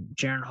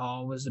 Jaron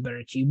Hall was the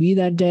better QB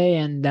that day,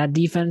 and that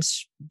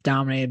defense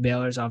dominated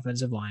Baylor's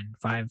offensive line.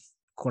 5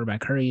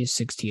 quarterback hurries,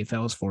 6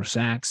 TFLs, 4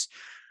 sacks.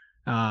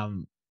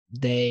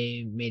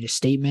 They made a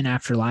statement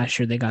after last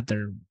year. They got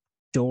their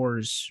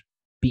doors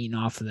beaten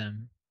off of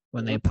them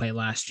when they played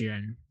last year,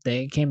 and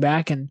they came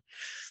back and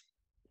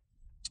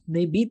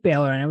they beat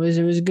Baylor, and it was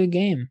a good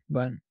game.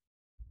 But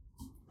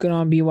good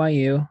on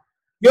BYU.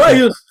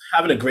 BYU's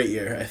having a great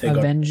year, I think.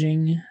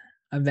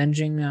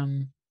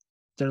 Avenging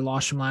their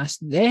loss from last.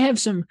 They have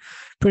some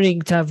pretty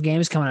tough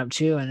games coming up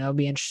too, and it'll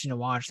be interesting to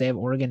watch. They have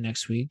Oregon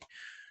next week.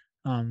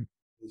 That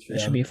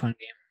should be a fun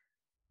game.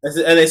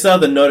 And they still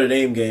have the Notre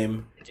Dame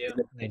game.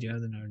 They do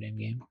have the Notre Dame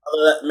game.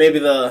 Maybe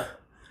the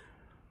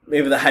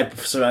hype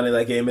surrounding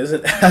that game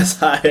isn't as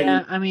high.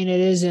 Yeah, I mean,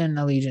 it is in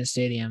Allegiant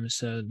Stadium,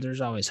 so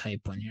there's always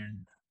hype when you're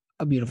in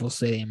a beautiful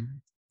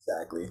stadium.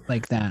 Exactly.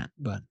 Like that,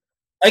 but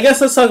I guess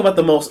let's talk about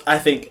the most, I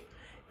think,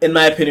 in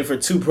my opinion, for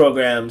 2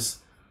 programs,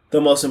 the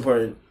most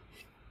important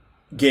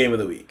game of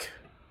the week.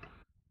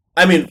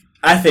 I mean,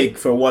 I think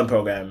for one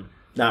program,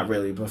 not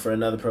really, but for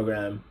another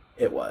program,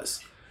 it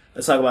was.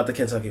 Let's talk about the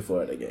Kentucky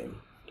Florida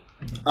game.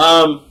 Mhm.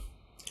 Um,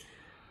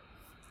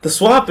 the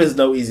Swamp is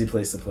no easy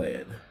place to play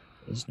in.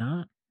 It's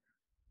not.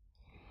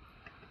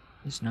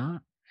 It's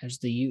not. As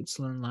the Utes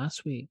learned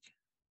last week.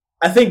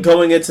 I think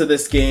going into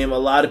this game, a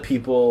lot of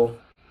people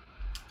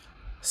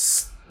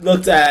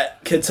looked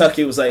at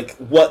Kentucky was like,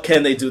 what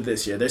can they do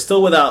this year? They're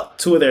still without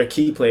two of their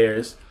key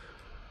players.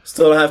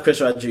 Still don't have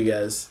Chris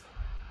Rodriguez.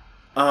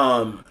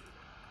 Um,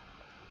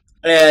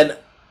 and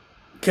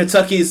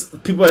Kentucky's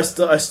people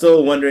are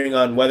still wondering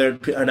on whether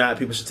or not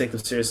people should take them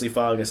seriously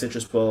following a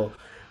Citrus Bowl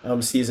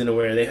season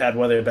where they had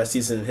one of their best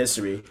seasons in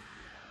history.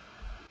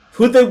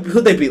 Who'd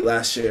they beat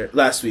last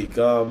week?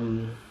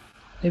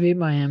 They beat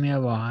Miami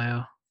of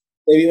Ohio.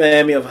 They beat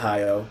Miami of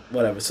Ohio,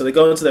 whatever. So they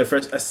go into their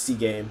first SEC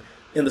game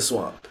in the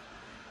Swamp.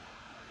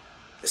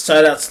 It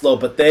started out slow,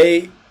 but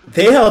they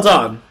held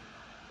on.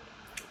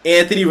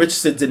 Anthony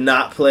Richardson did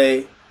not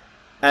play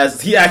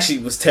as he actually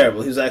was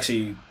terrible. He was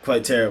actually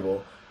quite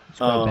terrible. It's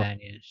quite Um, bad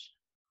news.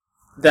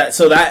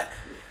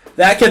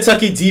 that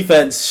Kentucky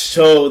defense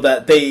showed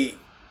that they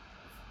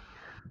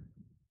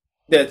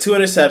had two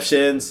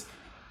interceptions,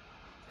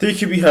 three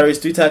QB hurries,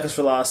 three tackles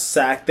for loss,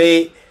 sack.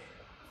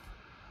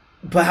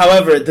 But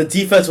however, the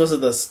defense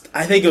wasn't the.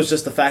 I think it was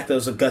just the fact that it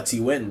was a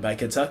gutsy win by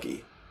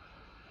Kentucky.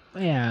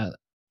 Yeah,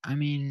 I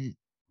mean,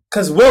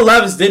 Because Will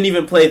Levis didn't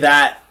even play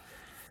that.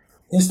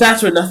 His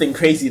stats were nothing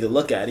crazy to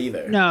look at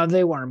either. no,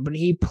 they weren't, but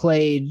he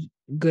played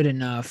good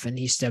enough and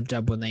he stepped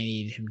up when they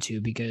needed him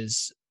to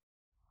because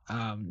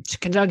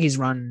Kentucky's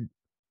run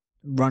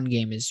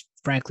game is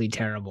frankly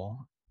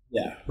terrible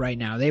Yeah. right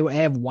now. They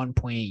have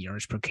 1.8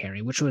 yards per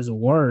carry, which was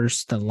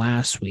worse than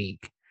last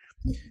week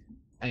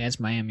against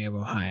Miami of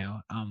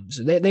Ohio.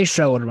 So they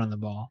struggle to run the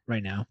ball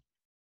right now.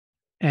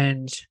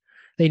 And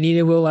they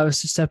needed Will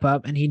Levis to step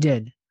up, and he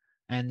did.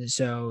 And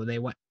so they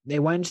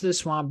went to the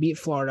Swamp, beat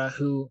Florida,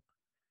 who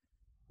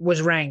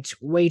was ranked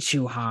way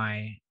too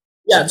high.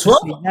 Yeah,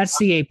 12. That's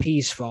the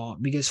AP's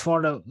fault because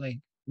Florida, like,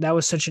 that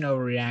was such an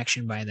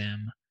overreaction by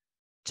them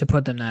to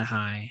put them that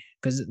high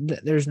because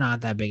there's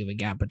not that big of a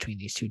gap between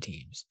these two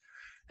teams.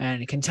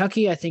 And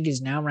Kentucky, I think,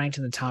 is now ranked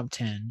in the top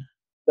 10,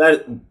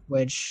 That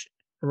which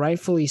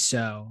rightfully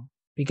so,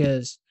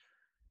 because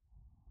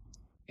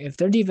if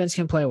their defense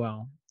can play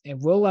well, if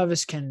Will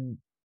Levis can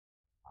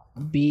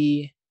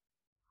be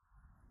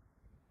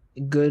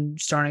a good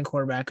starting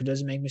quarterback who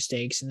doesn't make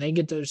mistakes, and they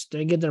get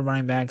their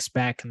running backs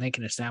back, and they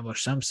can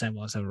establish some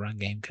semblance of a run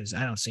game because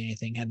I don't see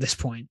anything at this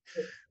point.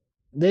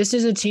 This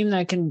is a team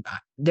that can.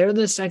 They're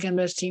the second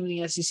best team in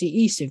the SEC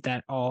East if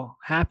that all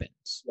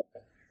happens.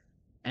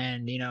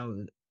 And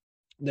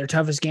their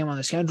toughest game on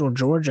the schedule,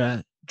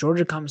 Georgia.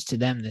 Georgia comes to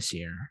them this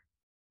year.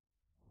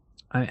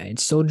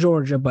 It's still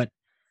Georgia, but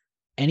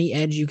any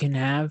edge you can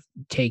have,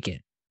 take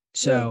it.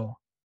 So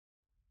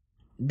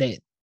they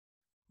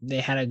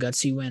had a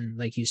gutsy win,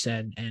 like you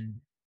said, and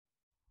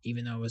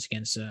even though it was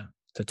against the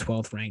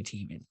 12th ranked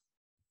team,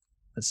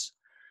 let's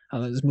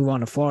move on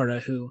to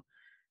Florida. Who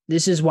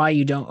this is why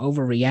you don't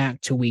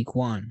overreact to week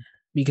one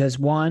because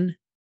one,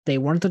 they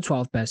weren't the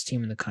 12th best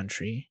team in the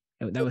country.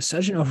 That was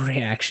such an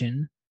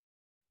overreaction.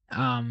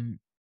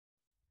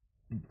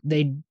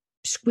 They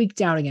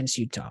squeaked out against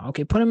Utah.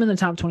 Okay, put them in the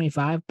top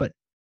 25, but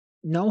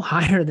no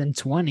higher than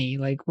 20.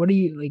 Like, what are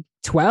you, like,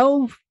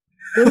 12?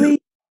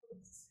 Really?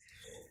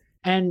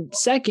 And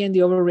second, the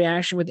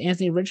overreaction with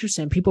Anthony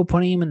Richardson, people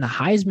putting him in the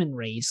Heisman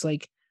race.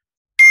 Like,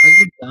 are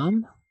you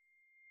dumb?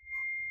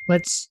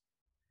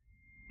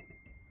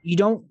 You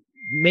don't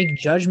make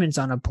judgments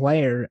on a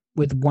player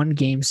with one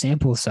game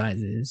sample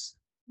sizes.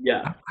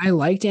 yeah. I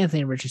liked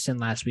Anthony Richardson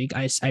last week.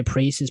 I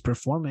praised his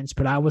performance,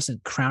 but I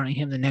wasn't crowning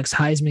him the next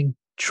Heisman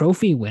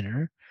Trophy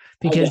winner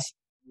because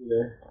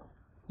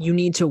you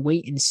need to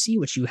wait and see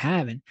what you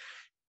have. And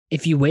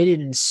if you waited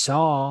and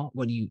saw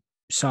what you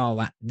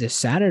saw this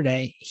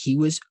Saturday, he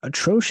was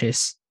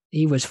atrocious.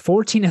 He was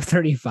 14 of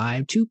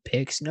 35, 2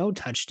 picks, no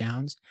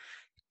touchdowns,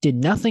 did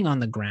nothing on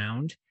the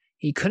ground.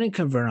 He couldn't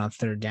convert on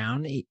third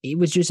down. It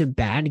was just a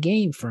bad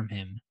game from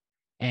him.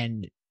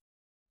 And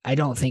I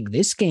don't think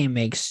this game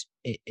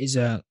is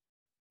a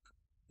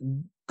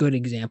good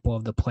example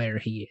of the player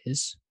he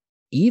is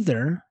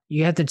either.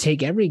 You have to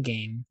take every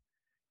game.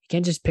 You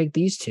can't just pick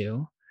these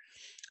two.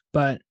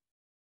 But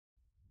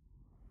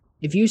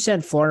if you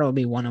said Florida will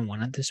be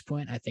 1-1 at this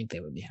point, I think they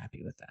would be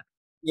happy with that.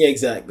 Yeah,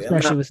 exactly.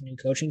 Especially with new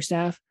coaching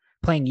staff,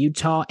 playing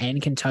Utah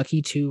and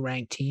Kentucky, 2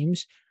 ranked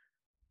teams.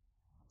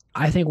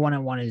 I think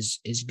 1-1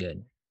 is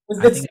good.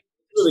 It's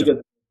really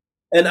good.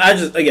 And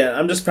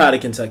I'm just proud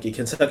of Kentucky.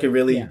 Kentucky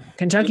really,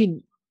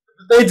 Kentucky,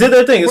 they did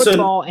their thing.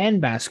 football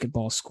and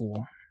basketball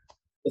school.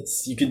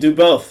 You can do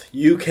both.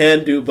 You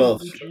can do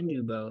both. You can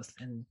do both,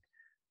 and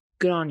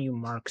good on you,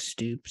 Mark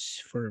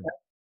Stoops, for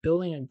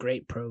building a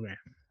great program.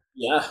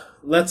 Yeah,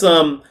 let's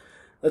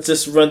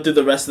just run through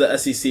the rest of the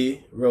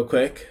SEC real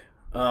quick.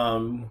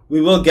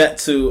 We will get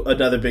to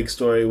another big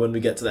story when we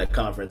get to that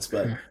conference,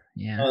 but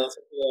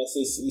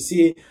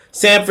SEC,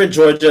 Sanford,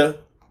 Georgia.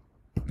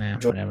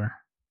 Whatever.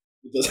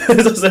 It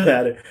doesn't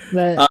matter.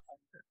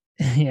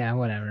 Yeah,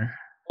 whatever.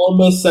 Ole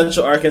Miss,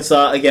 Central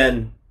Arkansas.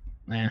 Again,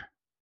 Yeah,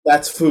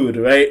 that's food,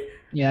 right?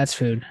 yeah, that's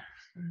food.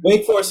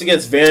 Wake Forest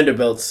against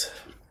Vanderbilt.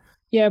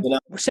 Yeah, You know,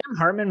 Sam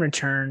Hartman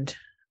returned.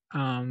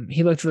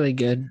 He looked really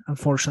good.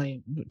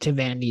 Unfortunately, to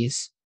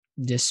Vandy's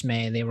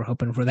dismay, they were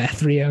hoping for that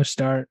 3-0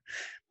 start,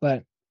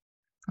 but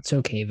it's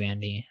okay,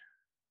 Vandy.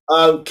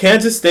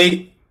 Kansas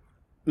State,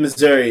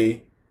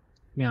 Missouri.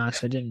 To be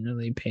honest, I didn't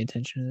really pay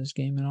attention to this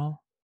game at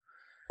all.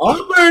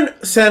 Auburn,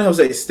 San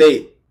Jose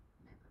State.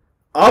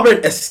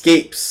 Auburn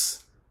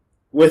escapes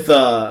with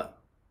a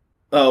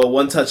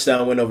one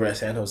touchdown win over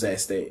San Jose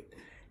State.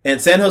 And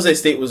San Jose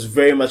State was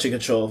very much in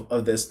control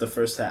of this the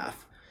first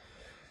half.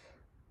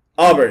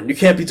 Auburn, you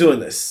can't be doing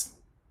this.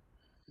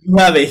 You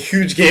have a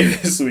huge game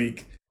this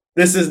week.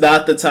 This is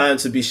not the time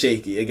to be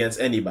shaky against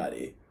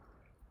anybody.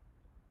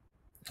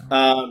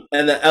 And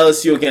then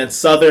LSU against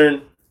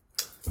Southern.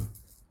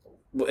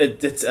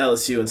 It's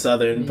LSU and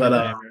Southern, Yeah, but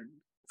whatever.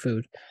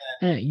 Food.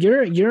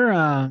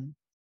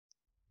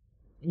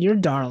 Your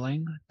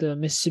darling, the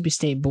Mississippi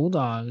State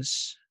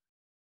Bulldogs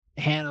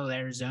handled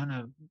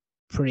Arizona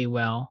pretty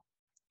well.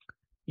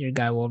 Your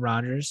guy Will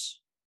Rogers.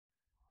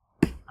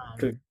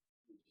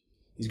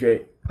 he's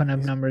great. Putting up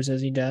numbers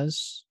as he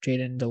does.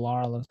 Jaden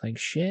DeLara looked like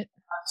shit.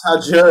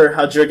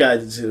 How'd your guy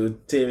do,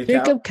 David Cow?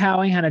 Jacob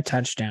Cowing had a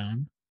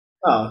touchdown.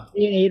 Oh,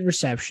 He had 8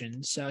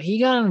 receptions, so he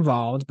got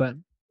involved. But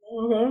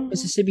okay.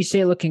 Mississippi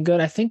State looking good.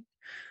 I think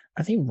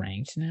are they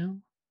ranked now?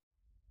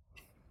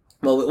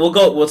 Well,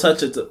 we'll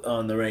touch it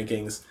on the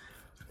rankings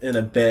in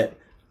a bit.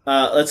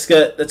 Let's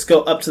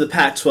go up to the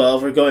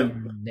Pac-12. We're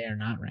going. They are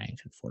not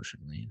ranked,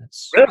 unfortunately.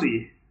 That's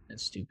Really?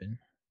 That's stupid.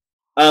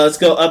 Let's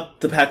go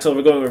up the Pac-12.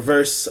 We're going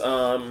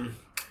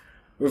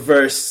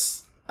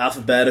reverse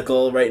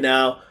alphabetical right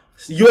now.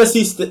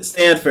 USC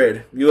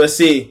Stanford.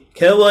 USC.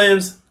 Caleb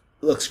Williams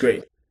looks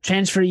great.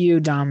 Transfer U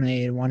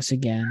dominated once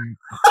again.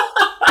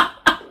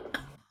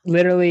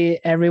 Literally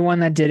everyone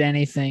that did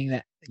anything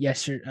that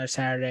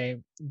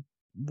Saturday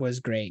was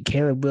great.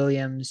 Caleb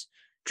Williams,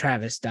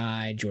 Travis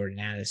Dye, Jordan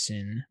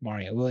Addison,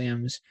 Mario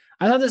Williams.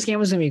 I thought this game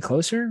was going to be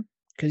closer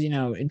because,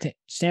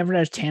 Stanford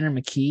has Tanner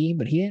McKee,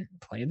 but he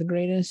didn't play the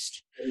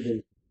greatest.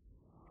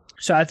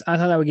 So I thought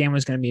that game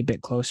was going to be a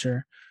bit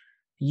closer.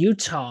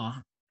 Utah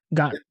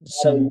got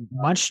some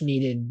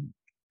much-needed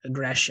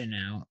aggression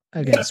out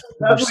against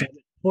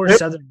poor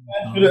Southern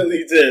Utah.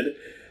 Definitely did.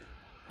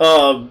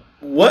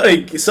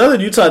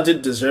 Southern Utah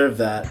didn't deserve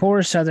that.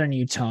 Poor Southern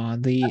Utah,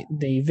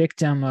 the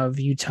victim of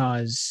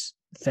Utah's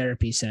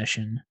therapy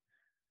session.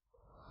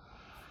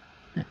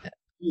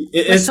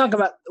 Let's talk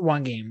about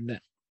one game.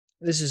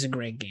 This is a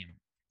great game.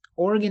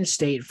 Oregon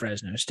State,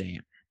 Fresno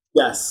State.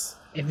 Yes.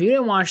 If you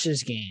didn't watch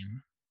this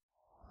game,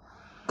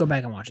 go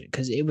back and watch it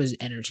because it was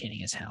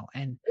entertaining as hell.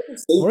 And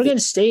Oregon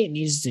State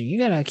needs to. You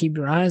gotta keep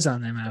your eyes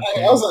on them out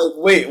there. I was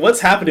like, wait,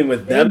 what's happening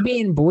with them? They'd be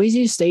in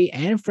Boise State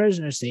and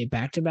Fresno State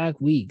back-to-back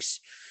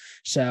weeks.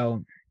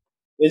 So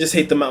they just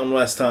hate the Mountain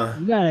West, huh?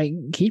 You gotta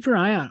keep your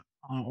eye out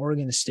on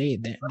Oregon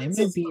State. They might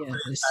be a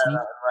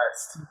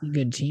sneaky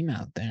good team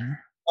out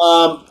there.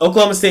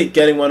 Oklahoma State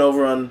getting one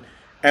over on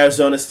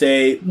Arizona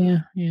State. Yeah.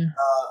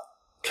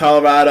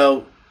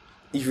 Colorado,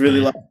 you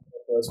really like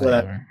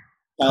whatever.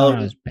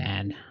 Colorado's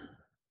bad.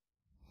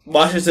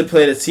 Washington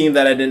played a team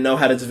that I didn't know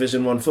had a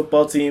Division I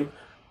football team.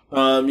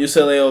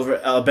 UCLA over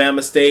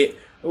Alabama State.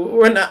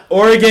 We're not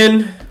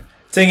Oregon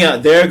taking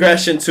out their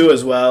aggression too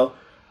as well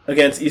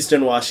against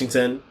Eastern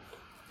Washington.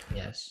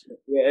 Yes.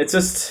 Yeah, it's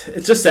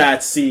just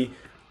sad to see.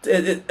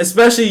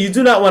 Especially, you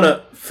do not want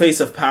to face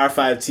a Power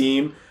 5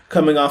 team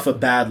coming off a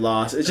bad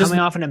loss. It's coming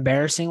off an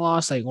embarrassing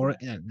loss, no,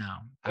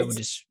 I would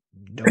just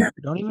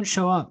don't even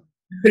show up.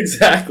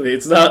 Exactly,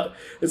 it's not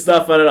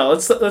fun at all.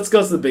 Let's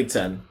go to the Big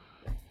Ten.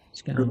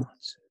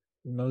 Let's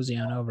mosey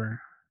on over.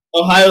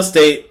 Ohio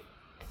State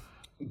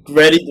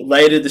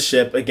righted the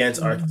ship against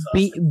Arkansas.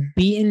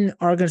 Beaten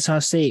Arkansas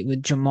State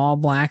with Jamal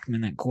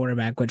Blackman at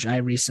quarterback, which I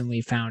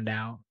recently found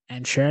out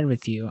and shared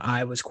with you.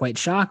 I was quite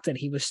shocked that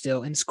he was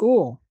still in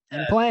school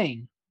and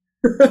playing.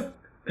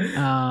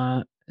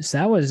 So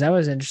that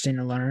was interesting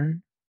to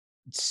learn.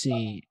 Let's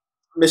see.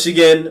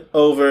 Michigan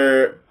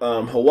over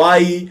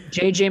Hawaii.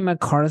 JJ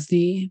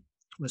McCarthy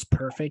was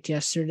perfect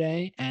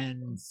yesterday,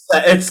 and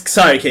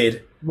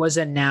Cade was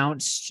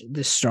announced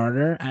the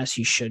starter as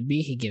he should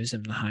be. He gives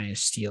him the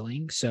highest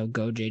stealing, so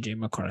go JJ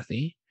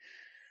McCarthy.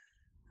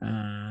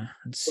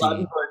 Let's see. A lot of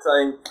people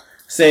are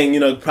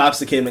saying props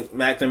to Cade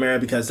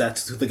McNamara because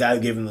that's the guy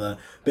who gave him the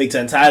Big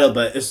Ten title,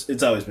 but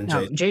it's always been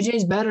JJ.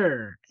 JJ's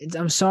better.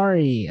 I'm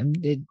sorry.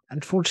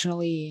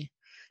 Unfortunately,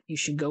 you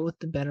should go with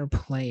the better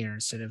player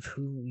instead of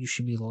who you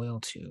should be loyal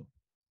to.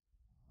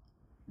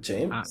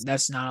 James?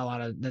 That's not a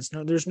lot of. There's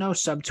no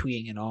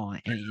subtweeting at all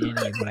in any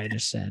of what I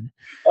just said.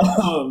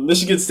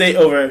 Michigan State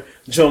over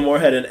Joe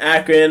Moorhead and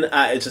Akron.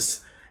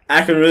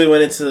 Akron really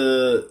went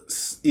into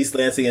East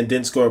Lansing and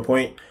didn't score a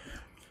point.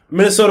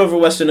 Minnesota over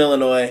Western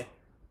Illinois.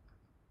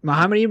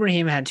 Muhammad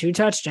Ibrahim had 2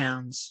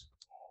 touchdowns.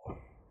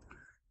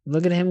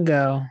 Look at him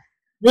go.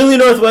 Really,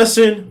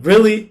 Northwestern?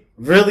 Really?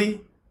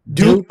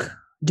 Duke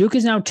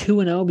is now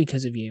 2-0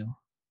 because of you.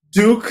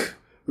 Duke,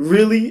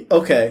 really?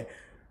 Okay.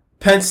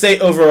 Penn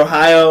State over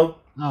Ohio.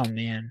 Oh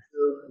man.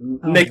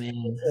 Oh Nick,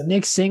 man.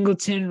 Nick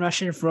Singleton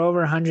rushing for over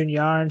 100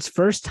 yards.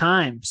 First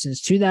time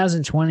since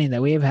 2020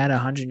 that we have had a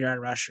 100-yard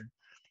rusher.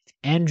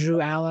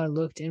 Andrew Aller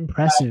looked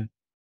impressive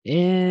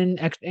in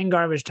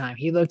garbage time.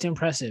 He looked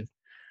impressive.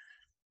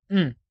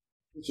 just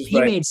He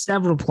right. made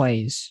several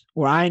plays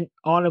where I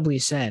audibly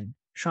said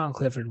Sean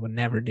Clifford would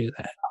never do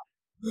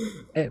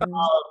that.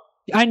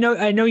 I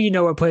know you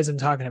know what plays I'm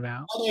talking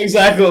about. I know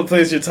exactly what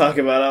place you're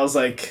talking about. I was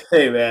like,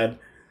 hey man.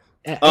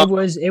 Um,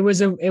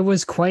 It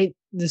was quite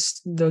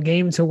the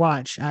game to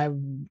watch. I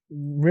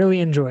really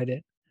enjoyed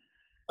it.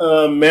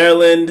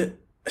 Maryland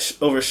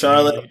over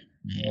Charlotte.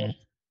 Yeah.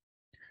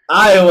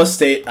 Iowa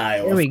State, There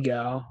Iowa. we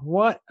go.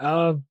 What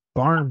a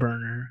barn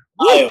burner.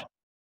 Woo! Iowa.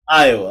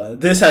 Iowa.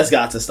 This has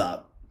got to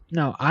stop.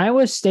 No,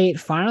 Iowa State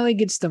finally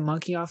gets the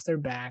monkey off their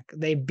back.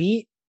 They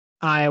beat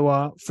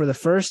Iowa for the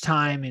first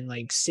time in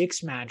like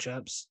 6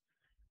 matchups.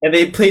 And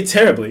they played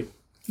terribly.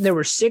 There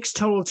were 6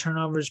 total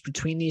turnovers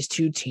between these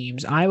two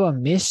teams. Iowa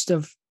missed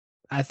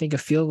I think a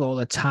field goal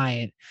to tie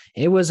it.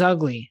 It was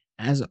ugly,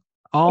 as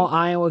all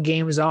Iowa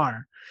games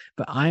are,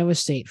 but Iowa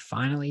State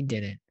finally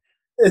did it.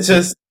 It's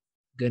just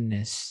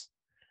Goodness.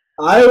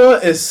 Iowa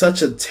is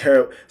such a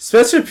terrible.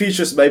 Spencer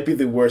Petras might be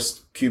the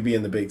worst QB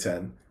in the Big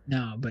Ten.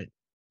 No, but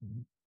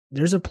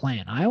there's a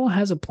plan. Iowa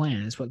has a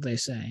plan, is what they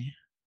say.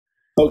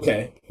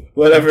 Okay,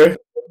 whatever.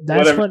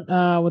 That's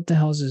whatever. What the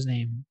hell's his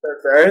name?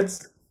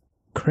 Ferentz?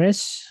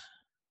 Chris?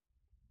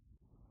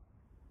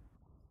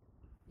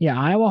 Yeah,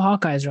 Iowa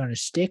Hawkeyes are going to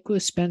stick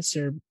with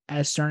Spencer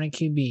as starting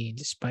QB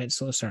despite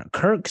slow start.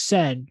 Kirk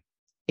said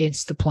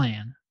it's the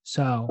plan.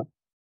 So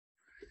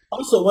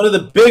Also, one of the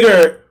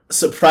bigger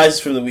surprises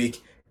from the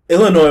week: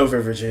 Illinois over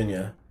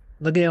Virginia.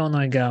 look at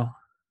Illinois go.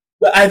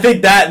 But I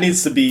think that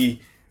needs to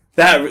be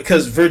that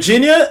because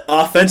Virginia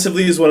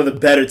offensively is one of the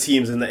better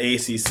teams in the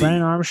ACC.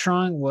 Brennan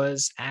Armstrong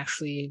was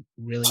actually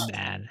really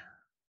bad.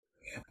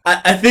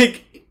 I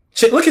think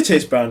look at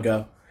Chase Brown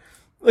go.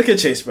 Look at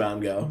Chase Brown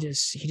go. He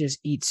just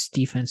eats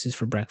defenses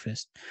for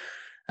breakfast.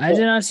 I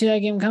did not see that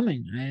game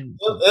coming.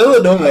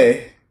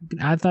 Illinois.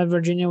 I thought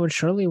Virginia would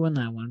surely win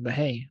that one, but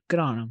hey, good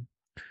on them.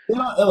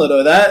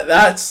 Illinois.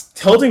 That's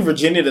holding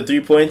Virginia to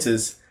 3 points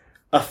is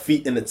a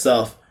feat in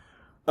itself.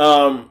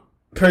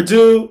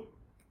 Purdue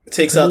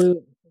takes out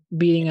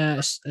beating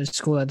a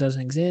school that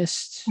doesn't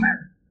exist.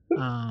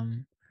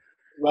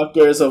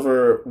 Rutgers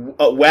over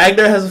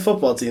Wagner has a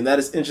football team. That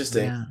is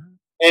interesting. Yeah.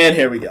 And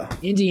here we go.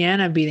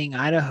 Indiana beating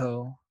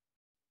Idaho.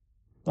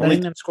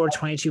 Letting them score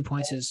 22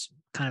 points is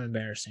kind of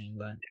embarrassing,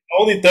 but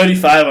only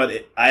 35 on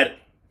it.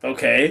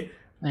 Okay.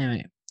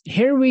 Anyway,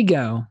 here we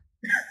go.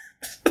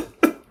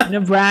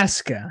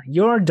 Nebraska,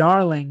 your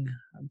darling,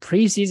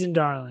 preseason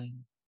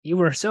darling. You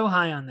were so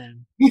high on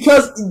them.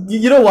 Because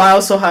you know why I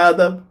was so high on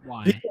them?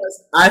 Why?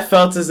 Because I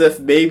felt as if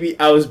maybe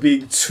I was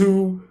being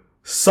too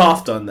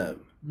soft on them.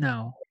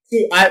 No.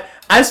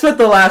 I spent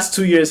the last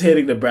 2 years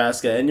hating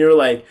Nebraska, and you're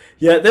like,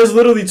 yeah, there's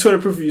literally Twitter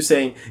proof of you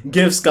saying,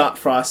 give Scott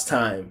Frost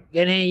time.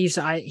 And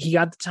he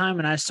got the time,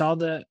 and I saw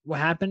what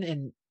happened,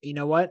 and you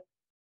know what?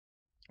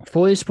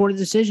 Fully supported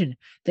decision.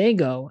 They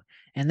go,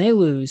 and they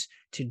lose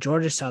to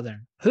Georgia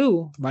Southern,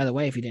 who, by the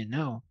way, if you didn't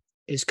know,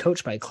 is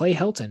coached by Clay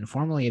Helton,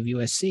 formerly of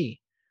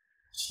USC.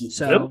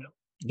 So,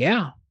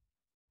 yeah.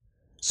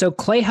 So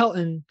Clay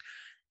Helton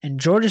and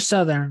Georgia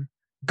Southern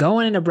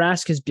going in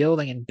Nebraska's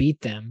building and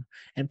beat them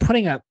and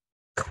putting up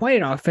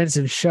quite an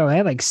offensive show. They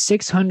had like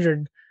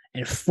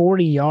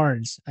 640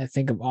 yards, I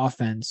think, of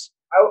offense.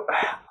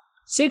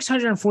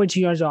 642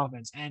 yards of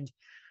offense. And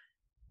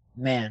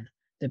man,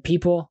 the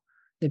people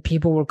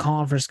were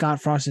calling for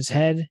Scott Frost's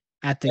head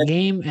at the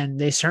game, and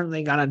they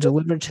certainly got it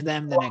delivered to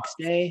them the next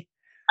day.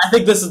 I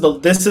think this is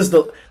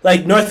the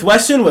like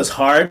Northwestern was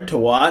hard to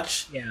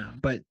watch. Yeah,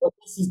 but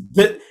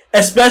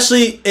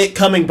especially it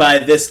coming by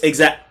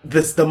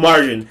the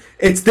margin.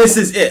 This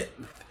is it.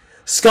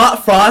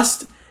 Scott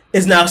Frost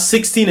is now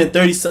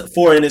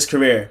 16-34 in his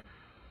career.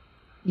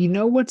 You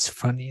know what's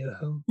funny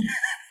though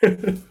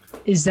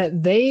is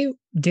that they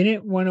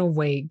didn't want to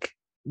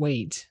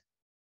wait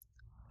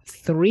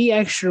 3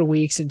 extra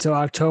weeks until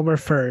October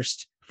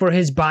 1st for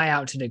his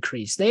buyout to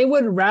decrease. They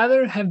would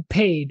rather have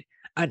paid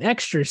an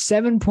extra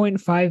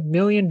 $7.5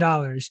 million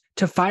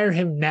to fire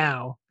him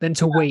now than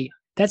to wait.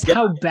 That's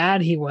how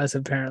bad he was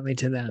apparently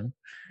to them.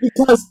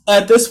 Because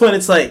at this point,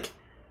 it's like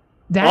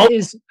that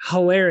is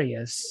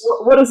hilarious.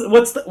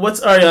 What's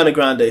Ariana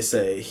Grande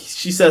say?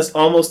 She says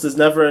almost is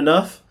never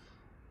enough.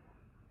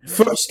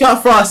 For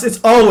Scott Frost, it's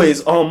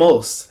always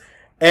almost.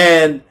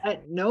 And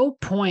at no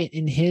point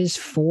in his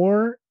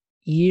 4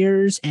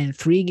 years and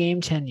 3-game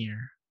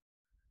tenure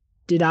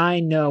did I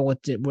know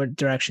what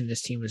direction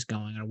this team was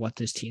going or what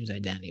this team's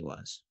identity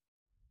was.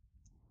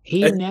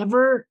 He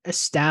never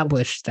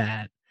established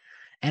that.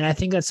 And I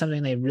think that's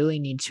something they really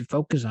need to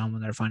focus on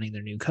when they're finding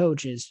their new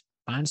coach is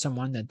find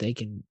someone that they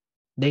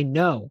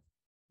know,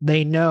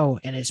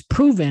 and it's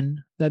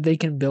proven that they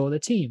can build a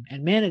team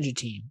and manage a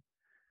team.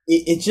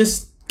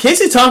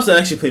 Casey Thompson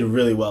actually played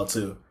really well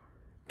too.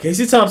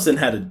 Casey Thompson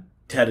had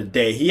a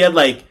day. He had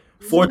like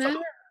four Doesn't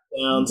matter.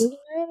 It touchdowns. doesn't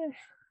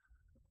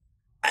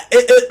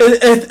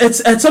matter.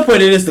 It's at some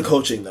point it is the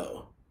coaching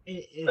though.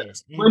 It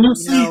is, When and you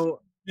see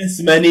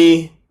this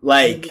many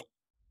like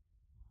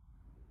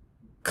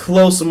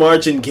close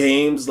margin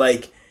games,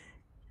 like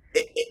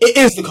it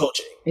is the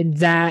coaching. and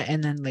that,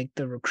 and then like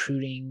the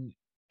recruiting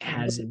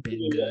hasn't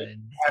been good,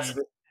 and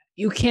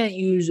you can't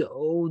use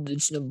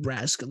it's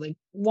Nebraska. Like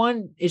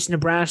one, it's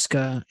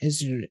Nebraska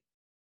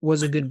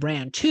was a good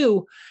brand.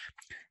 Two,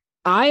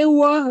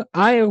 Iowa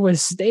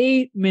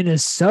State,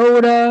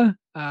 Minnesota,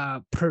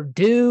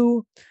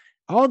 Purdue,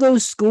 all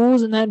those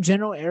schools in that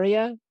general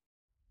area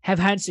have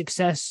had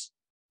success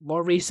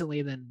more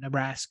recently than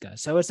Nebraska.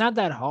 So it's not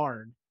that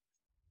hard.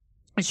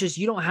 It's just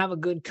you don't have a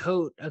good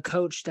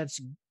coach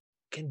that's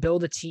can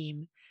build a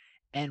team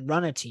and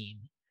run a team.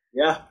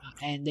 Yeah.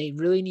 And they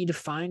really need to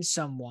find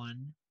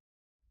someone.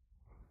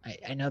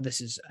 I know this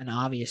is an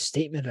obvious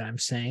statement that I'm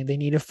saying. They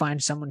need to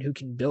find someone who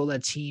can build a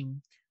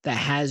team that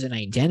has an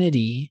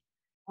identity.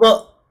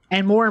 Well,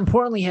 and more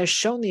importantly, has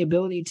shown the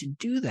ability to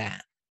do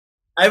that.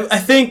 I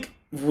think,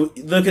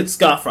 look at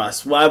Scott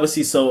Frost. Why was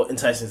he so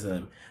enticing to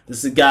them? This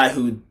is a guy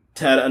who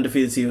had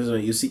undefeated teams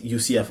at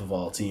UCF of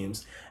all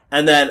teams.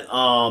 And then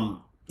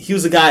he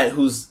was a guy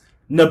who's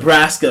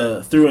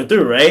Nebraska through and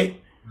through,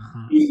 right?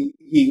 Uh-huh.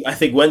 He I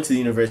think went to the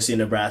University of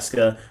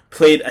Nebraska.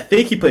 I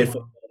think he played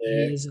football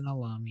there. He is an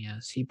alum,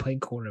 yes. He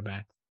played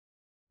quarterback.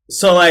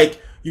 So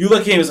like you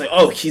look at him, it's like,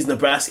 oh, he's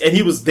Nebraska, and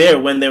he was there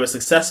when they were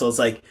successful. It's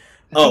like,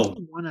 I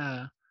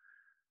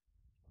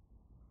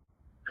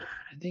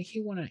think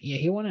he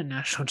won a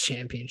national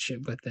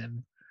championship with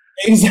them.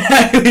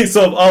 Exactly.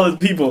 So of all the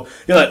people,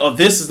 you're like, oh,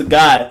 this is the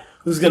guy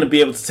who's going to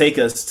be able to take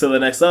us to the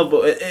next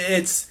level.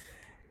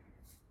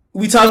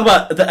 We talk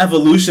about the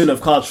evolution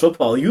of college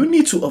football. You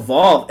need to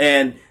evolve,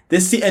 and you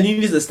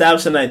need to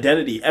establish an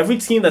identity. Every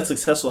team that's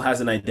successful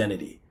has an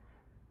identity.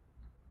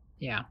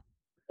 Yeah.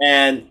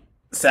 And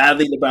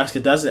sadly, Nebraska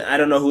doesn't. I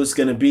don't know who it's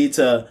going to be.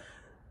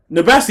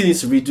 Nebraska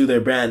needs to redo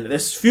their brand.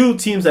 There's few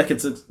teams that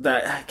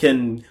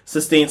can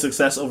sustain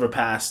success over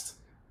past,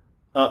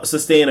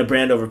 sustain a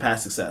brand over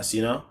past success.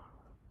 You know.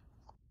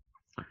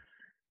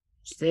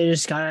 They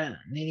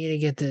need to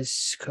get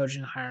this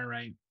coaching hire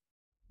right.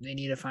 They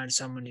need to find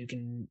someone who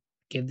can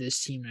give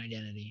this team an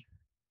identity.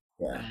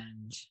 Yeah.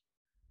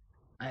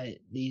 And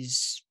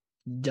these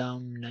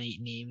dumb night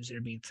names that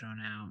are being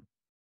thrown out.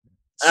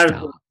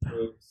 Stop.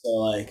 So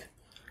like,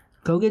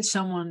 go get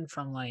someone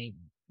from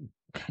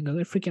go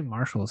get freaking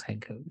Marshall's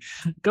head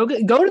coach. Go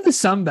to the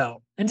Sun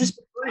Belt and just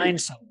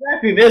find someone.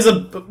 Exactly. There's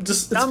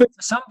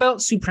Sun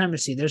Belt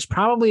supremacy. There's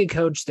probably a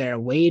coach there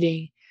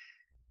waiting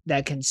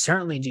that can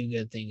certainly do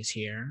good things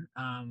here.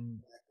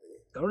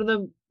 Go to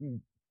the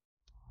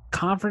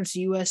Conference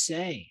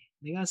USA.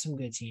 They got some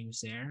good teams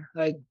there.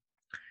 Like,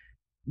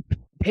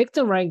 pick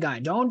the right guy.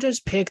 Don't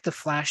just pick the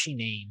flashy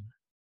name.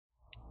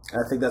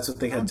 I think that's what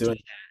they have doing.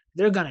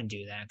 They're gonna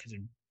do that because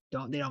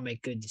they don't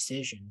make good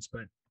decisions.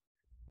 But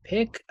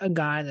pick a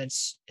guy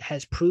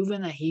has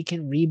proven that he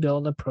can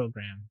rebuild a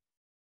program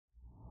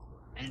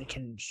and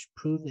can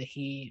prove that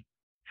he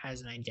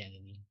has an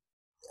identity.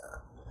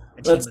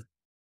 Yeah.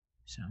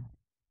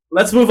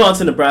 Let's move on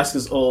to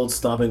Nebraska's old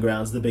stomping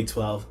grounds, the Big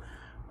 12.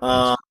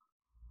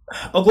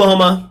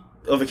 Oklahoma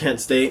over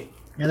Kent State.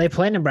 Yeah, they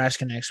play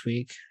Nebraska next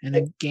week in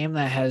a game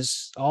that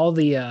has all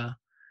the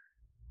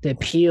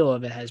appeal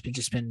of it has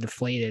just been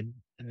deflated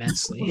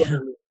immensely.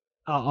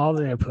 All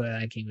the output of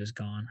that game is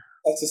gone.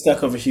 Texas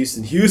Tech over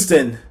Houston.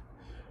 Houston.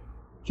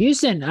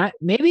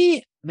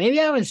 Maybe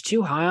I was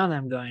too high on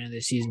them going into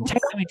this season.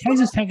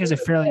 Texas Tech is a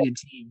fairly good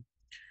team.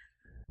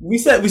 We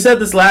said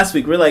this last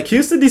week. We're like,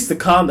 Houston needs to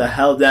calm the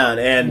hell down,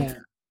 and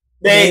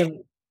they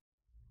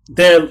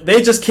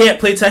just can't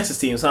play Texas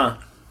teams, huh?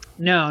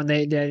 No,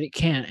 they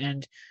can't.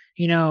 And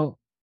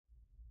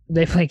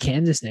they play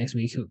Kansas next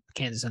week.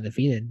 Kansas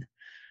undefeated.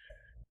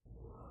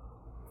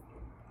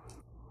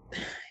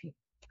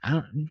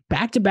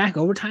 Back-to-back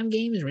overtime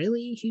games,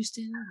 really,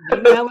 Houston?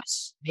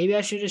 Maybe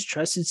I should have just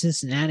trusted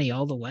Cincinnati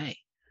all the way.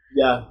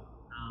 Yeah.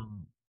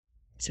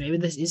 So maybe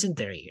this isn't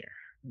their year.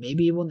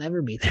 Maybe it will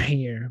never be their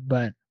year.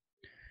 But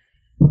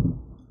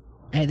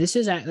hey,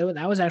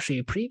 that was actually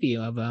a preview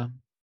of a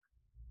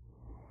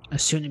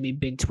soon-to-be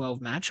Big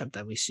 12 matchup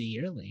that we see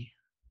yearly.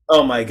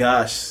 Oh my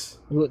gosh!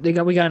 They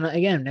got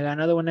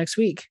another one next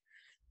week.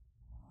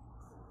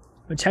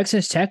 But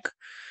Texas Tech,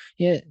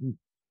 yeah.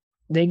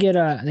 They go to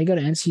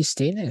NC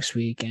State next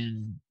week,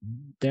 and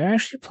they're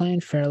actually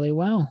playing fairly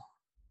well.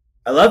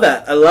 I love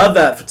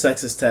that for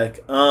Texas Tech.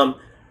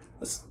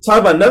 Let's talk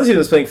about another team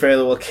that's playing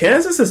fairly well.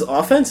 Kansas's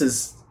offense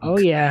is. Oh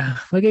yeah,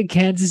 look at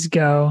Kansas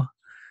go,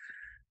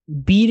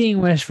 beating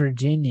West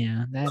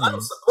Virginia.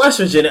 West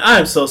Virginia. I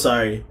am so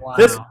sorry. Wow.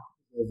 This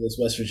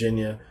West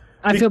Virginia.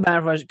 I feel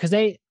bad for because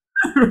they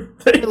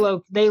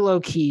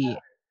low key.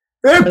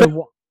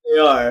 They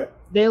are.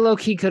 They low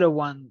key could have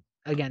won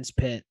against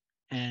Pitt.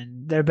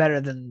 And they're better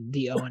than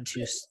the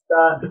 0-2.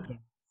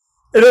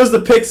 It was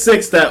the pick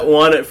six that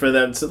won it for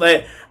them. So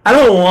I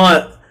don't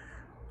want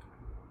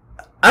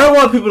I don't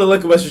want people to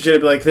look at West Virginia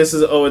and be like, "This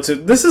is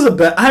 0-2." This is a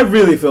bad. I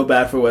really feel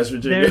bad for West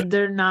Virginia.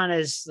 They're not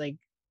as like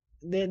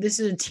this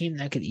is a team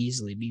that could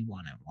easily be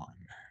 1-1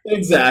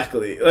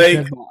 Exactly.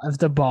 Like if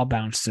the ball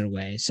bounced their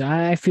way. So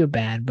I feel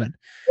bad, but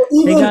they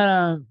even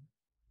got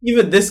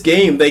even this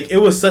game, like it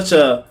was such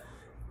a.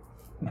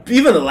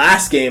 Even the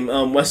last game,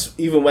 West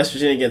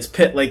Virginia against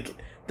Pitt, like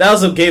that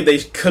was a game they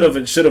could have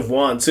and should have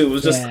won too. It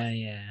was just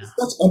yeah.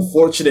 such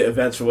unfortunate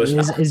events for West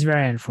Virginia. It's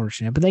very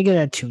unfortunate, but they get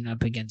a tune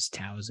up against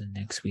Towson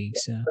next week,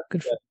 so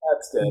good.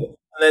 That's good. And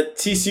then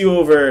TCU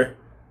over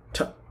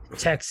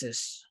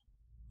Texas,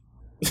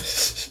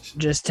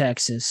 just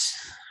Texas.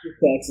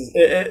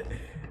 Texas.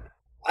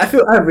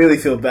 I really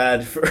feel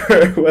bad for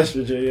West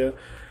Virginia.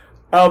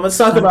 Let's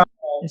talk about.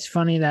 It's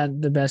funny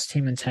that the best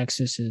team in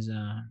Texas is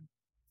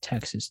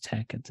Texas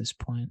Tech at this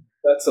point.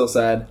 That's so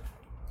sad.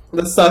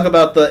 Let's talk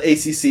about the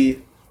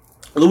ACC.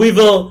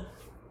 Louisville,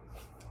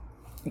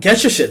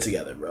 get your shit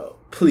together, bro.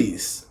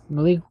 Please.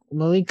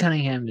 Malik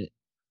Cunningham.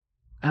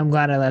 I'm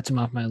glad I left him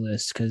off my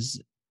list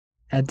because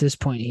at this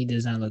point he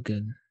does not look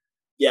good.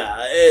 Yeah,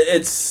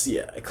 it's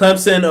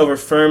Clemson over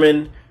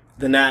Furman.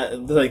 The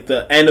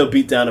annual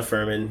beatdown of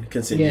Furman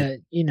continued. Yeah,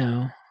 you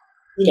know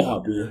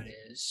how it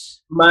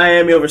is.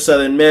 Miami over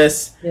Southern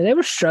Miss. Yeah, they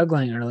were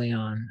struggling early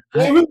on.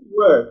 They really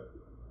were,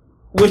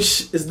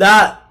 which is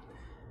not.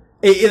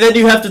 And then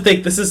you have to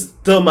think this is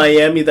still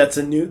Miami. That's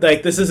a new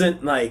this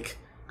isn't like.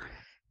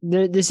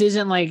 This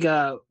isn't like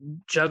a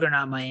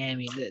juggernaut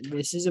Miami.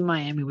 This is a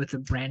Miami with a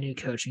brand new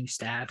coaching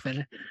staff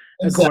and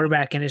a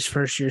quarterback in his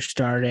first year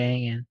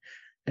starting and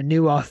a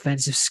new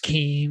offensive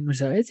scheme.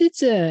 So it's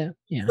It's not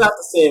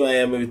the same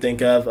Miami we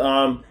think of.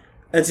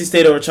 NC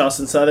State over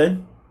Charleston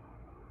Southern.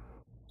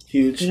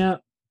 Huge.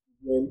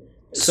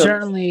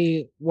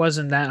 Certainly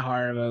wasn't that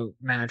hard of a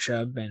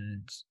matchup,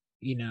 and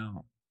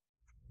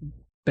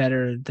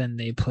better than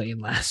they played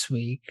last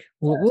week.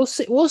 We'll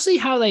see. We'll see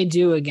how they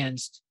do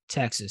against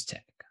Texas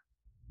Tech.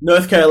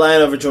 North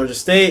Carolina over Georgia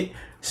State.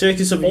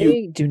 Syracuse over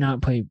They do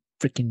not play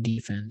freaking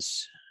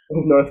defense.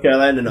 North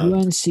Carolina, no.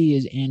 UNC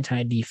is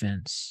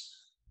anti-defense.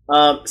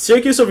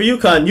 Syracuse over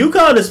UConn.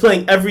 UConn is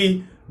playing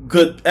every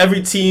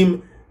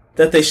team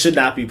that they should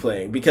not be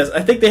playing because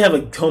I think they have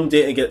a home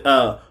date against.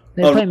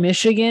 They play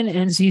Michigan,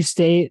 NC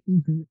State,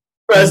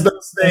 Fresno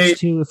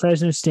State,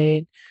 Fresno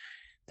State.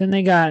 Then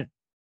they got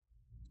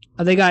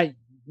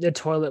the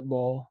toilet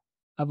bowl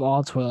of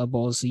all toilet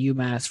bowls, the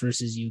UMass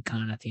versus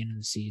UConn at the end of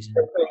the season.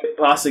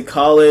 Boston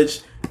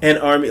College and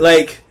Army.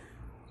 Like,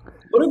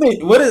 what are they?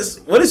 What is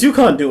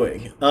UConn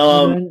doing?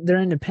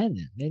 They're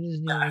independent. They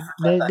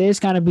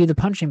just got to be the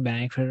punching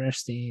bag for the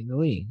rest of the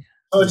league.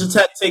 Georgia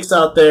Tech takes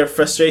out their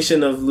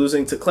frustration of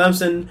losing to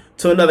Clemson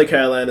to another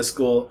Carolina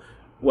school,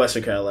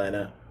 Western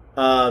Carolina,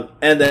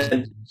 and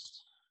then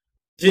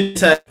Virginia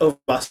Tech over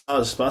Boston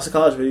College. Boston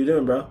College, what are you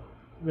doing, bro?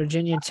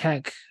 Virginia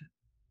Tech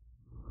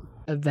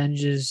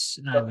avenges.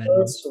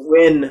 First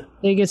win.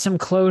 They get some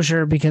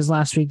closure because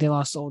last week they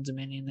lost to Old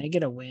Dominion. They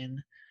get a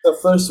win. The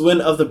first win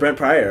of the Brent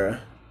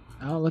Pryor.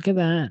 Oh, look at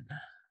that.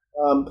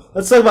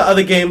 Let's talk about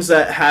other games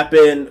that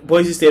happened.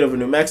 Boise State over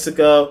New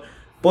Mexico.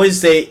 Boise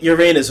State, your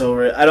reign is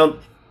over. I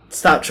don't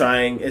stop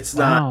trying. It's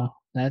not. Wow,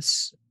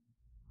 that's.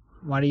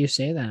 Why do you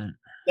say that?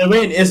 The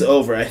reign is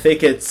over. I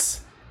think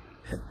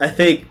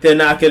they're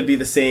not going to be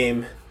the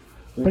same.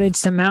 But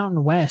it's the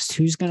Mountain West.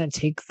 Who's going to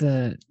take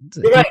the?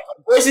 You're right.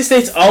 Boise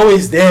State's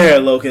always there,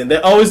 Logan.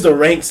 They're always the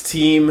ranked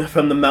team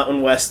from the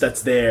Mountain West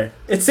that's there.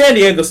 It's San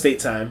Diego State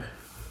time.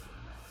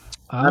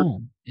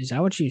 Oh, is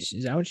that what you feel?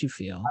 I don't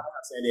know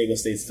how San Diego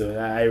State's doing.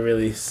 I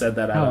really said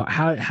that out.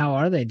 How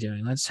are they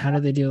doing? How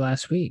did they do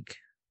last week?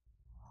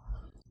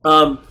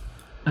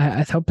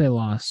 I hope they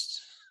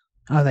lost.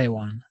 Oh, they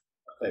won.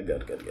 Okay,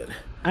 good.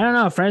 I don't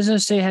know. Fresno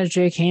State has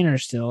Jake Haener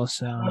still,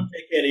 so.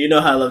 Jake Haener. You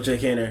know how I love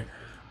Jake Haener.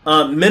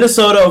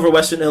 Minnesota over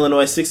Western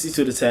Illinois,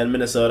 62-10.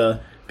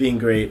 Minnesota being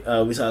great.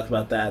 We talked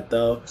about that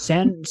though.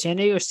 San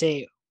Diego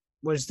State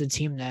was the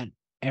team that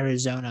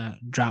Arizona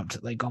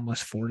dropped like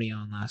almost 40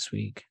 on last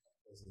week.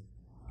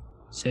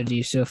 So do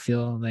you still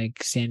feel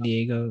like San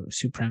Diego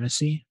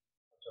supremacy?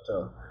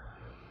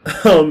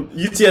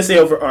 UTSA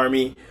over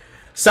Army.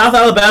 South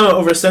Alabama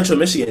over Central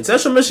Michigan.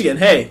 Central Michigan,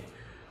 hey.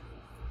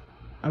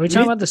 Are we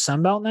talking about the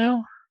Sun Belt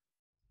now?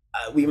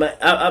 We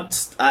might have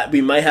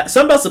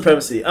Sun Belt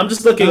supremacy. I'm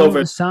just looking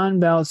over Sun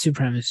Belt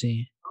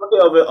supremacy. I'm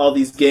looking over all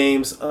these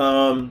games.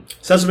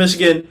 Central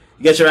Michigan,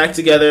 you get your act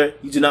together.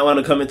 You do not want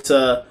to come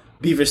into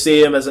Beaver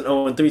Stadium as an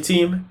 0-3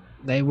 team.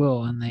 They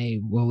will, and they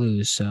will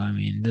lose. So I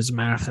mean, it doesn't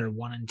matter if they're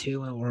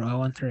 1-2 or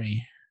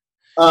 0-3.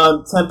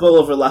 Temple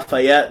over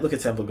Lafayette. Look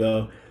at Temple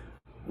go.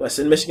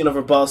 Western Michigan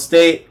over Ball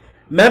State.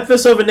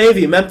 Memphis over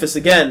Navy. Memphis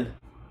again.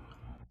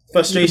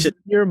 Frustration.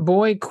 Your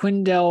boy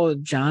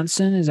Quindell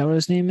Johnson, is that what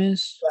his name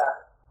is? Yeah.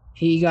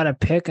 He got a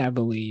pick, I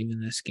believe,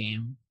 in this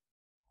game.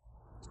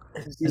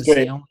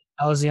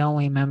 I was the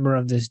only member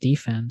of this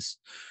defense.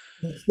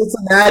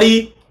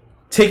 Cincinnati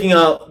taking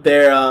out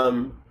their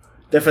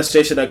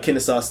frustration on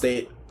Kennesaw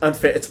State.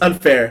 Unfair. It's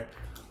unfair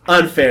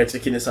to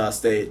Kennesaw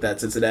State that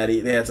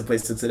Cincinnati they had to play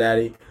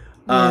Cincinnati.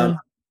 Yeah.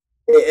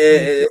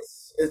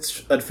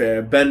 It's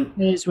unfair. Ben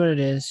It is what it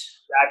is.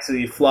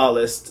 actually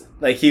flawless.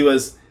 Like he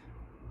was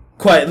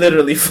quite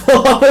literally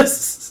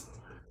flawless.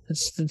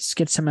 Let's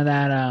get some of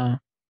that.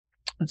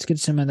 Let's get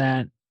some of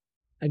that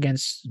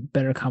against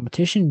better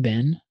competition,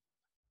 Ben.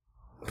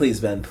 Please,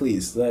 Ben,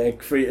 please.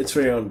 Like it's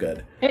for your own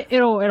good.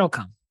 It'll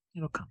come.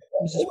 It'll come.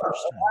 This is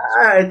first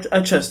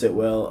I trust it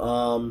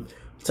will.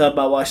 Talk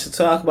about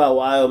Washington. Talk about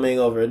Wyoming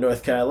over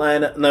North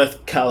Carolina,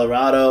 North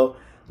Colorado,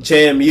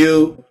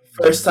 JMU.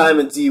 First time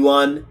in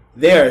D1.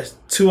 They're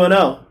 2-0.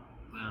 Wow,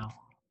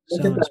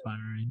 so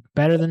inspiring.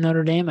 Better than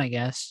Notre Dame, I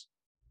guess.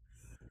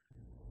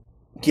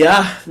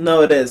 Yeah,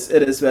 no, it is.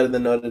 It is better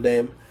than Notre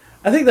Dame.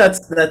 I think that's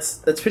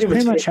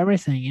pretty Much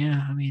everything.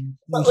 Yeah, I mean,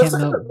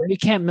 we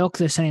can't milk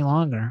this any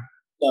longer.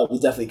 No, we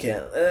definitely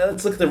can't.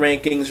 Let's look at the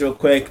rankings real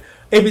quick.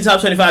 AP Top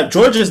 25.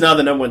 Georgia is now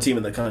the number one team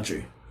in the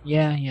country.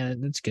 Yeah,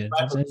 that's good.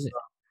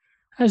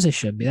 As it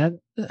should be. I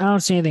don't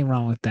see anything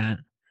wrong with that.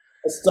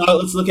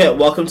 Let's look at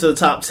welcome to the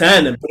top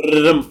 10. And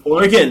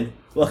Oregon,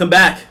 welcome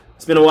back.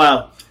 It's been a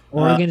while.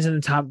 Oregon's in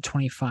the top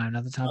 25,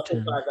 not the top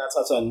 10. That's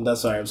top 10. That's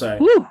sorry. I'm sorry.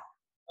 Woo!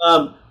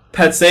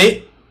 Penn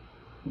State.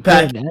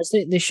 Back.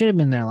 They should have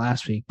been there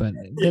last week, but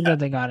good that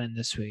they got in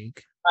this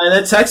week. And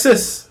then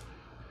Texas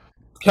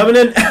coming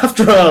in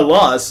after a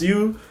loss.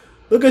 You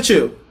look at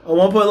you. A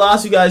 1-point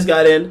loss. You guys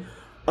got in.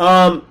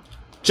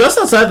 Just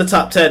outside the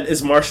top 10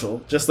 is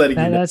Marshall. Just letting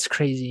you know. That's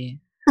crazy.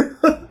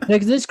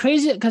 Like that's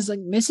crazy because like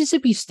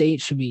Mississippi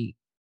State should be.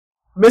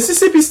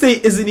 Mississippi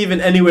State isn't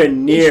even anywhere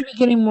near. They should be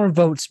getting more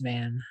votes,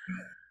 man.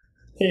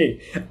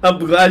 Hey, I'm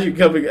glad you're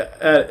coming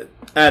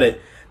at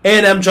it.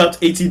 A&M dropped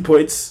 18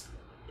 points.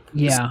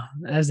 Yeah,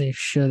 as they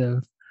should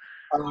have.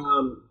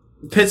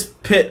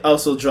 Pitt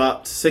also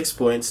dropped 6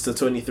 points to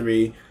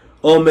 23.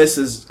 Ole Miss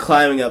is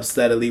climbing up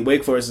steadily.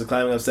 Wake Forest is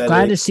climbing up steadily.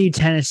 Glad to see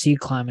Tennessee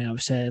climbing up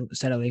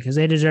steadily because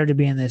they deserve to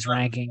be in this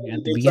ranking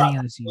at the beginning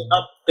of the season.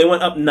 They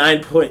went up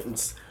 9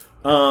 points.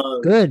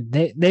 Good.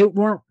 They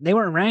weren't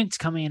ranked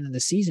coming into the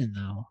season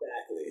though.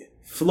 Exactly.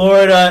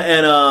 Florida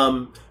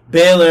and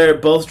Baylor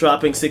both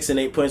dropping 6 and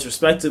 8 points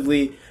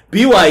respectively.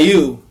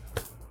 BYU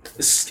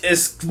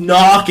is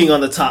knocking on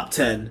the top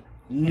 10.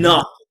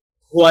 Knocking.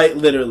 Quite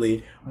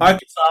literally.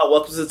 Arkansas,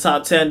 welcome to the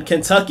top 10.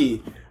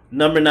 Kentucky,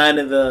 number 9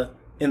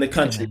 in the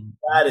country.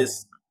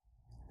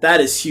 That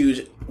is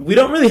huge. We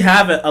don't really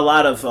have a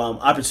lot of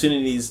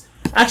opportunities.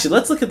 Actually,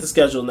 let's look at the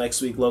schedule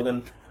next week,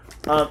 Logan.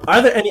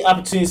 Are there any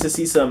opportunities to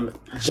see some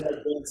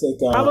gigantic?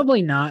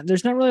 Probably not.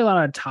 There's not really a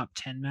lot of top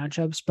 10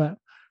 matchups, but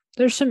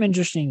there's some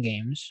interesting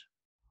games.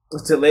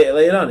 To lay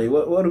it on you.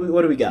 What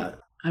do we got?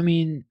 I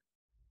mean,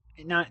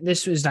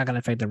 this is not going to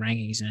affect the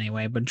rankings in any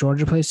way, but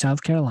Georgia plays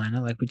South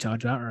Carolina, like we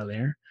talked about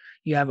earlier.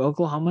 You have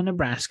Oklahoma,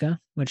 Nebraska,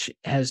 which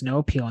has no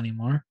appeal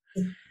anymore.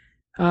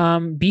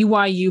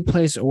 BYU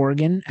plays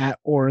Oregon at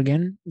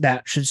Oregon.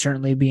 That should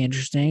certainly be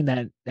interesting.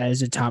 That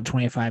is a top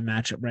 25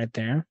 matchup right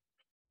there.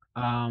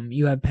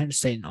 You have Penn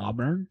State and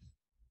Auburn.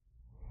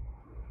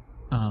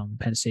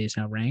 Penn State is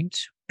now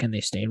ranked. Can they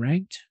stay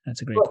ranked?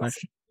 That's a great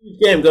question.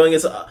 Game going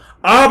is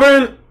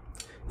Auburn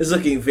is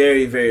looking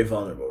very, very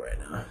vulnerable right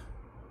now.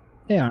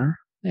 They are.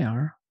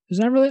 There's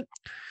not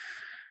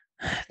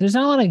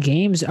a lot of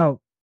games. Oh,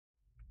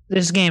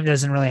 this game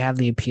doesn't really have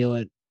the appeal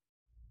it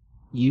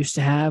used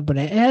to have, but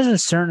it has a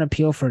certain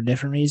appeal for a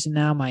different reason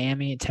now.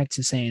 Miami at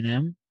Texas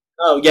A&M.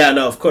 Oh yeah,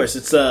 no, of course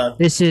it's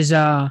This is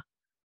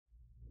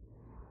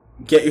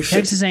get your shit.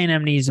 Texas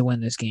A&M needs to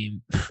win this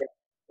game.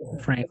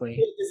 Frankly,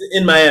 Is it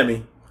in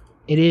Miami?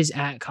 it is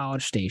at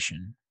College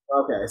Station.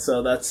 Okay,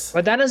 so that's.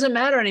 But that doesn't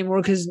matter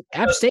anymore because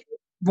App State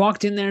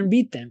walked in there and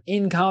beat them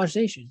in College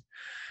Station.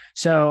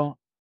 So,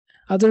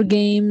 other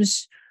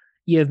games,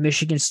 you have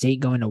Michigan State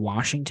going to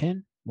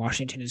Washington.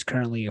 Washington is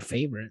currently a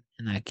favorite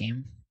in that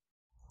game.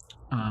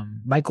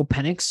 Michael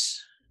Penix,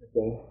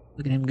 look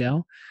at him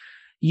go.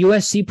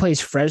 USC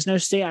plays Fresno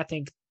State. I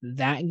think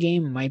that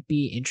game might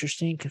be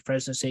interesting because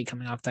Fresno State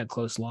coming off that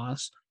close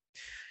loss.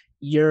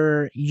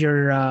 Your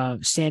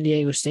San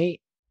Diego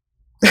State.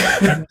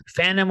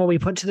 Fandom will be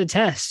put to the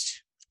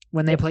test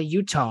when they play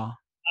Utah.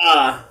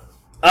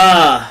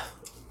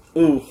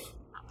 Ooh.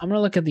 I'm gonna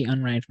look at the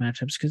unranked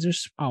matchups because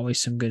there's always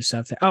some good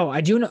stuff there. Oh,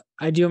 I do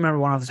remember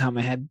one off the top of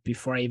my head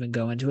before I even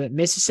go into it.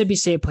 Mississippi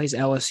State plays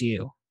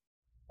LSU.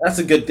 That's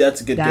a good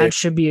game. That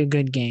should be a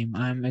good game.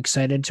 I'm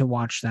excited to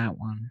watch that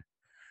one.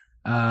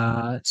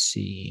 Let's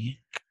see.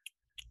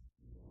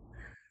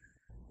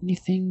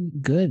 Anything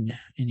good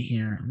in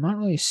here? I'm not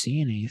really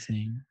seeing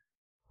anything.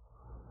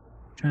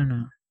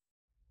 We're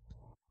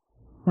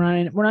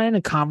not in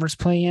a conference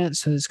play yet,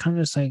 so it's kind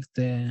of just like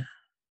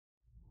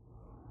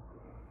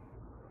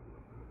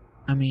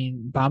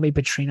Bobby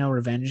Petrino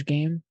revenge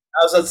game.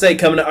 I was about to say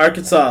coming to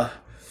Arkansas.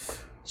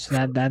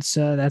 So that's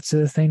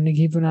a thing to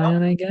keep an eye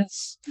on, I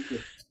guess.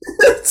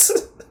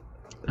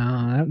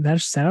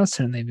 That'll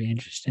certainly be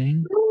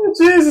interesting. Oh,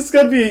 jeez, it's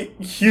gonna be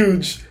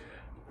huge.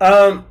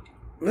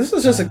 This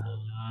was just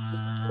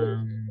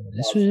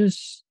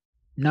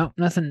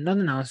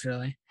nothing else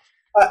really.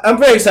 I'm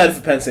very excited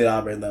for Penn State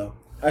Auburn though.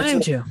 I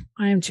am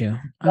too.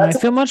 I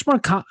feel much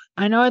more.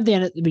 I know at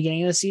the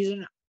beginning of the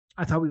season,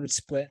 I thought we would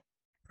split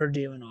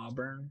Purdue and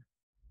Auburn.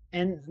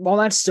 And while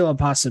that's still a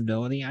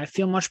possibility, I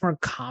feel much more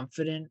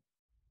confident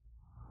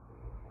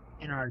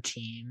in our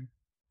team.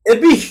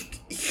 It'd be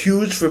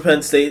huge for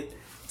Penn State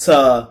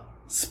to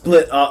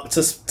split up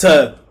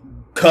to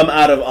come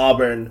out of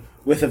Auburn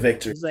with a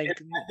victory. It's like, I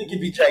think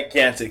it'd be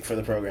gigantic for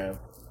the program.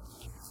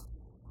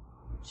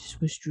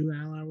 just wish Drew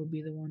Aller would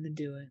be the one to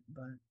do it,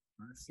 but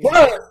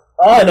Well,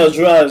 all I know is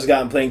Drew Aller's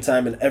gotten playing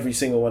time in every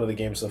single one of the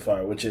games so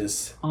far, which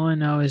is all I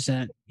know is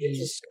that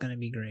he's gonna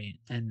be great,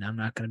 and I'm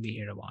not gonna be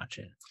here to watch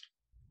it.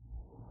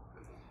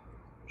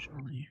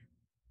 Surely.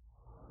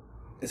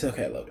 it's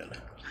okay, Logan.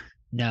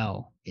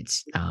 No,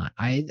 it's not.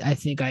 I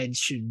think I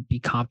should be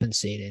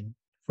compensated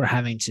for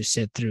having to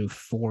sit through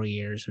 4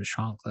 years of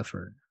Sean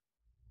Clifford.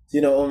 Do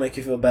you know what will make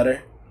you feel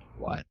better?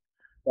 What?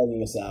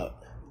 Bugging us out.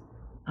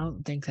 I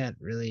don't think that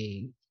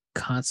really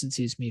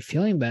constitutes me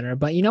feeling better.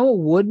 But you know what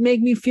would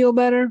make me feel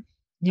better?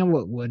 You know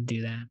what would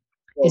do that?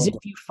 Is if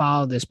you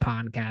follow this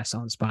podcast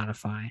on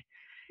Spotify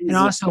and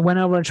also went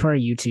over to our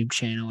YouTube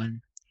channel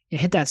and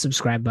hit that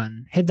subscribe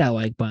button, hit that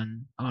like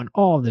button on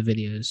all of the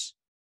videos.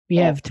 We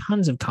have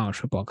tons of college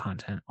football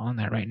content on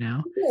that right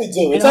now.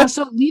 And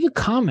also leave a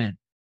comment.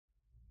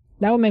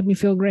 That would make me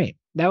feel great.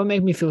 That would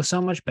make me feel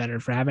so much better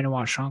for having to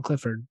watch Sean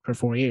Clifford for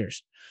 4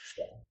 years.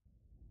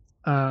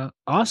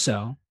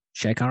 Also,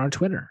 check out our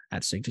Twitter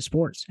at Stick to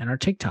Sports and our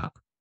TikTok,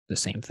 the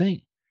same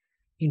thing.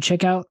 You can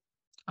check out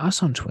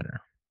us on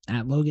Twitter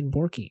at Logan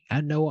Borky,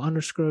 at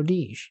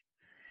Noah_Deej.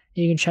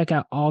 You can check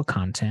out all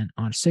content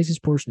on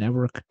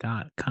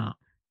SixToSportsNetwork.com.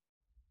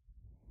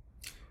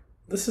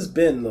 This has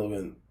been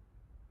Logan,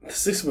 the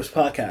Six Sports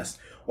Podcast,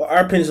 where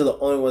our opinions are the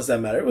only ones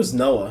that matter. It was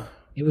Noah.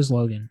 It was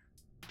Logan.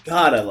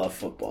 God, I love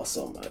football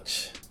so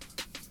much.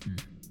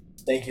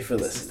 Thank you for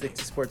listening. This is Stick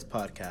to Sports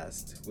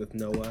Podcast with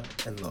Noah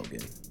and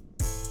Logan.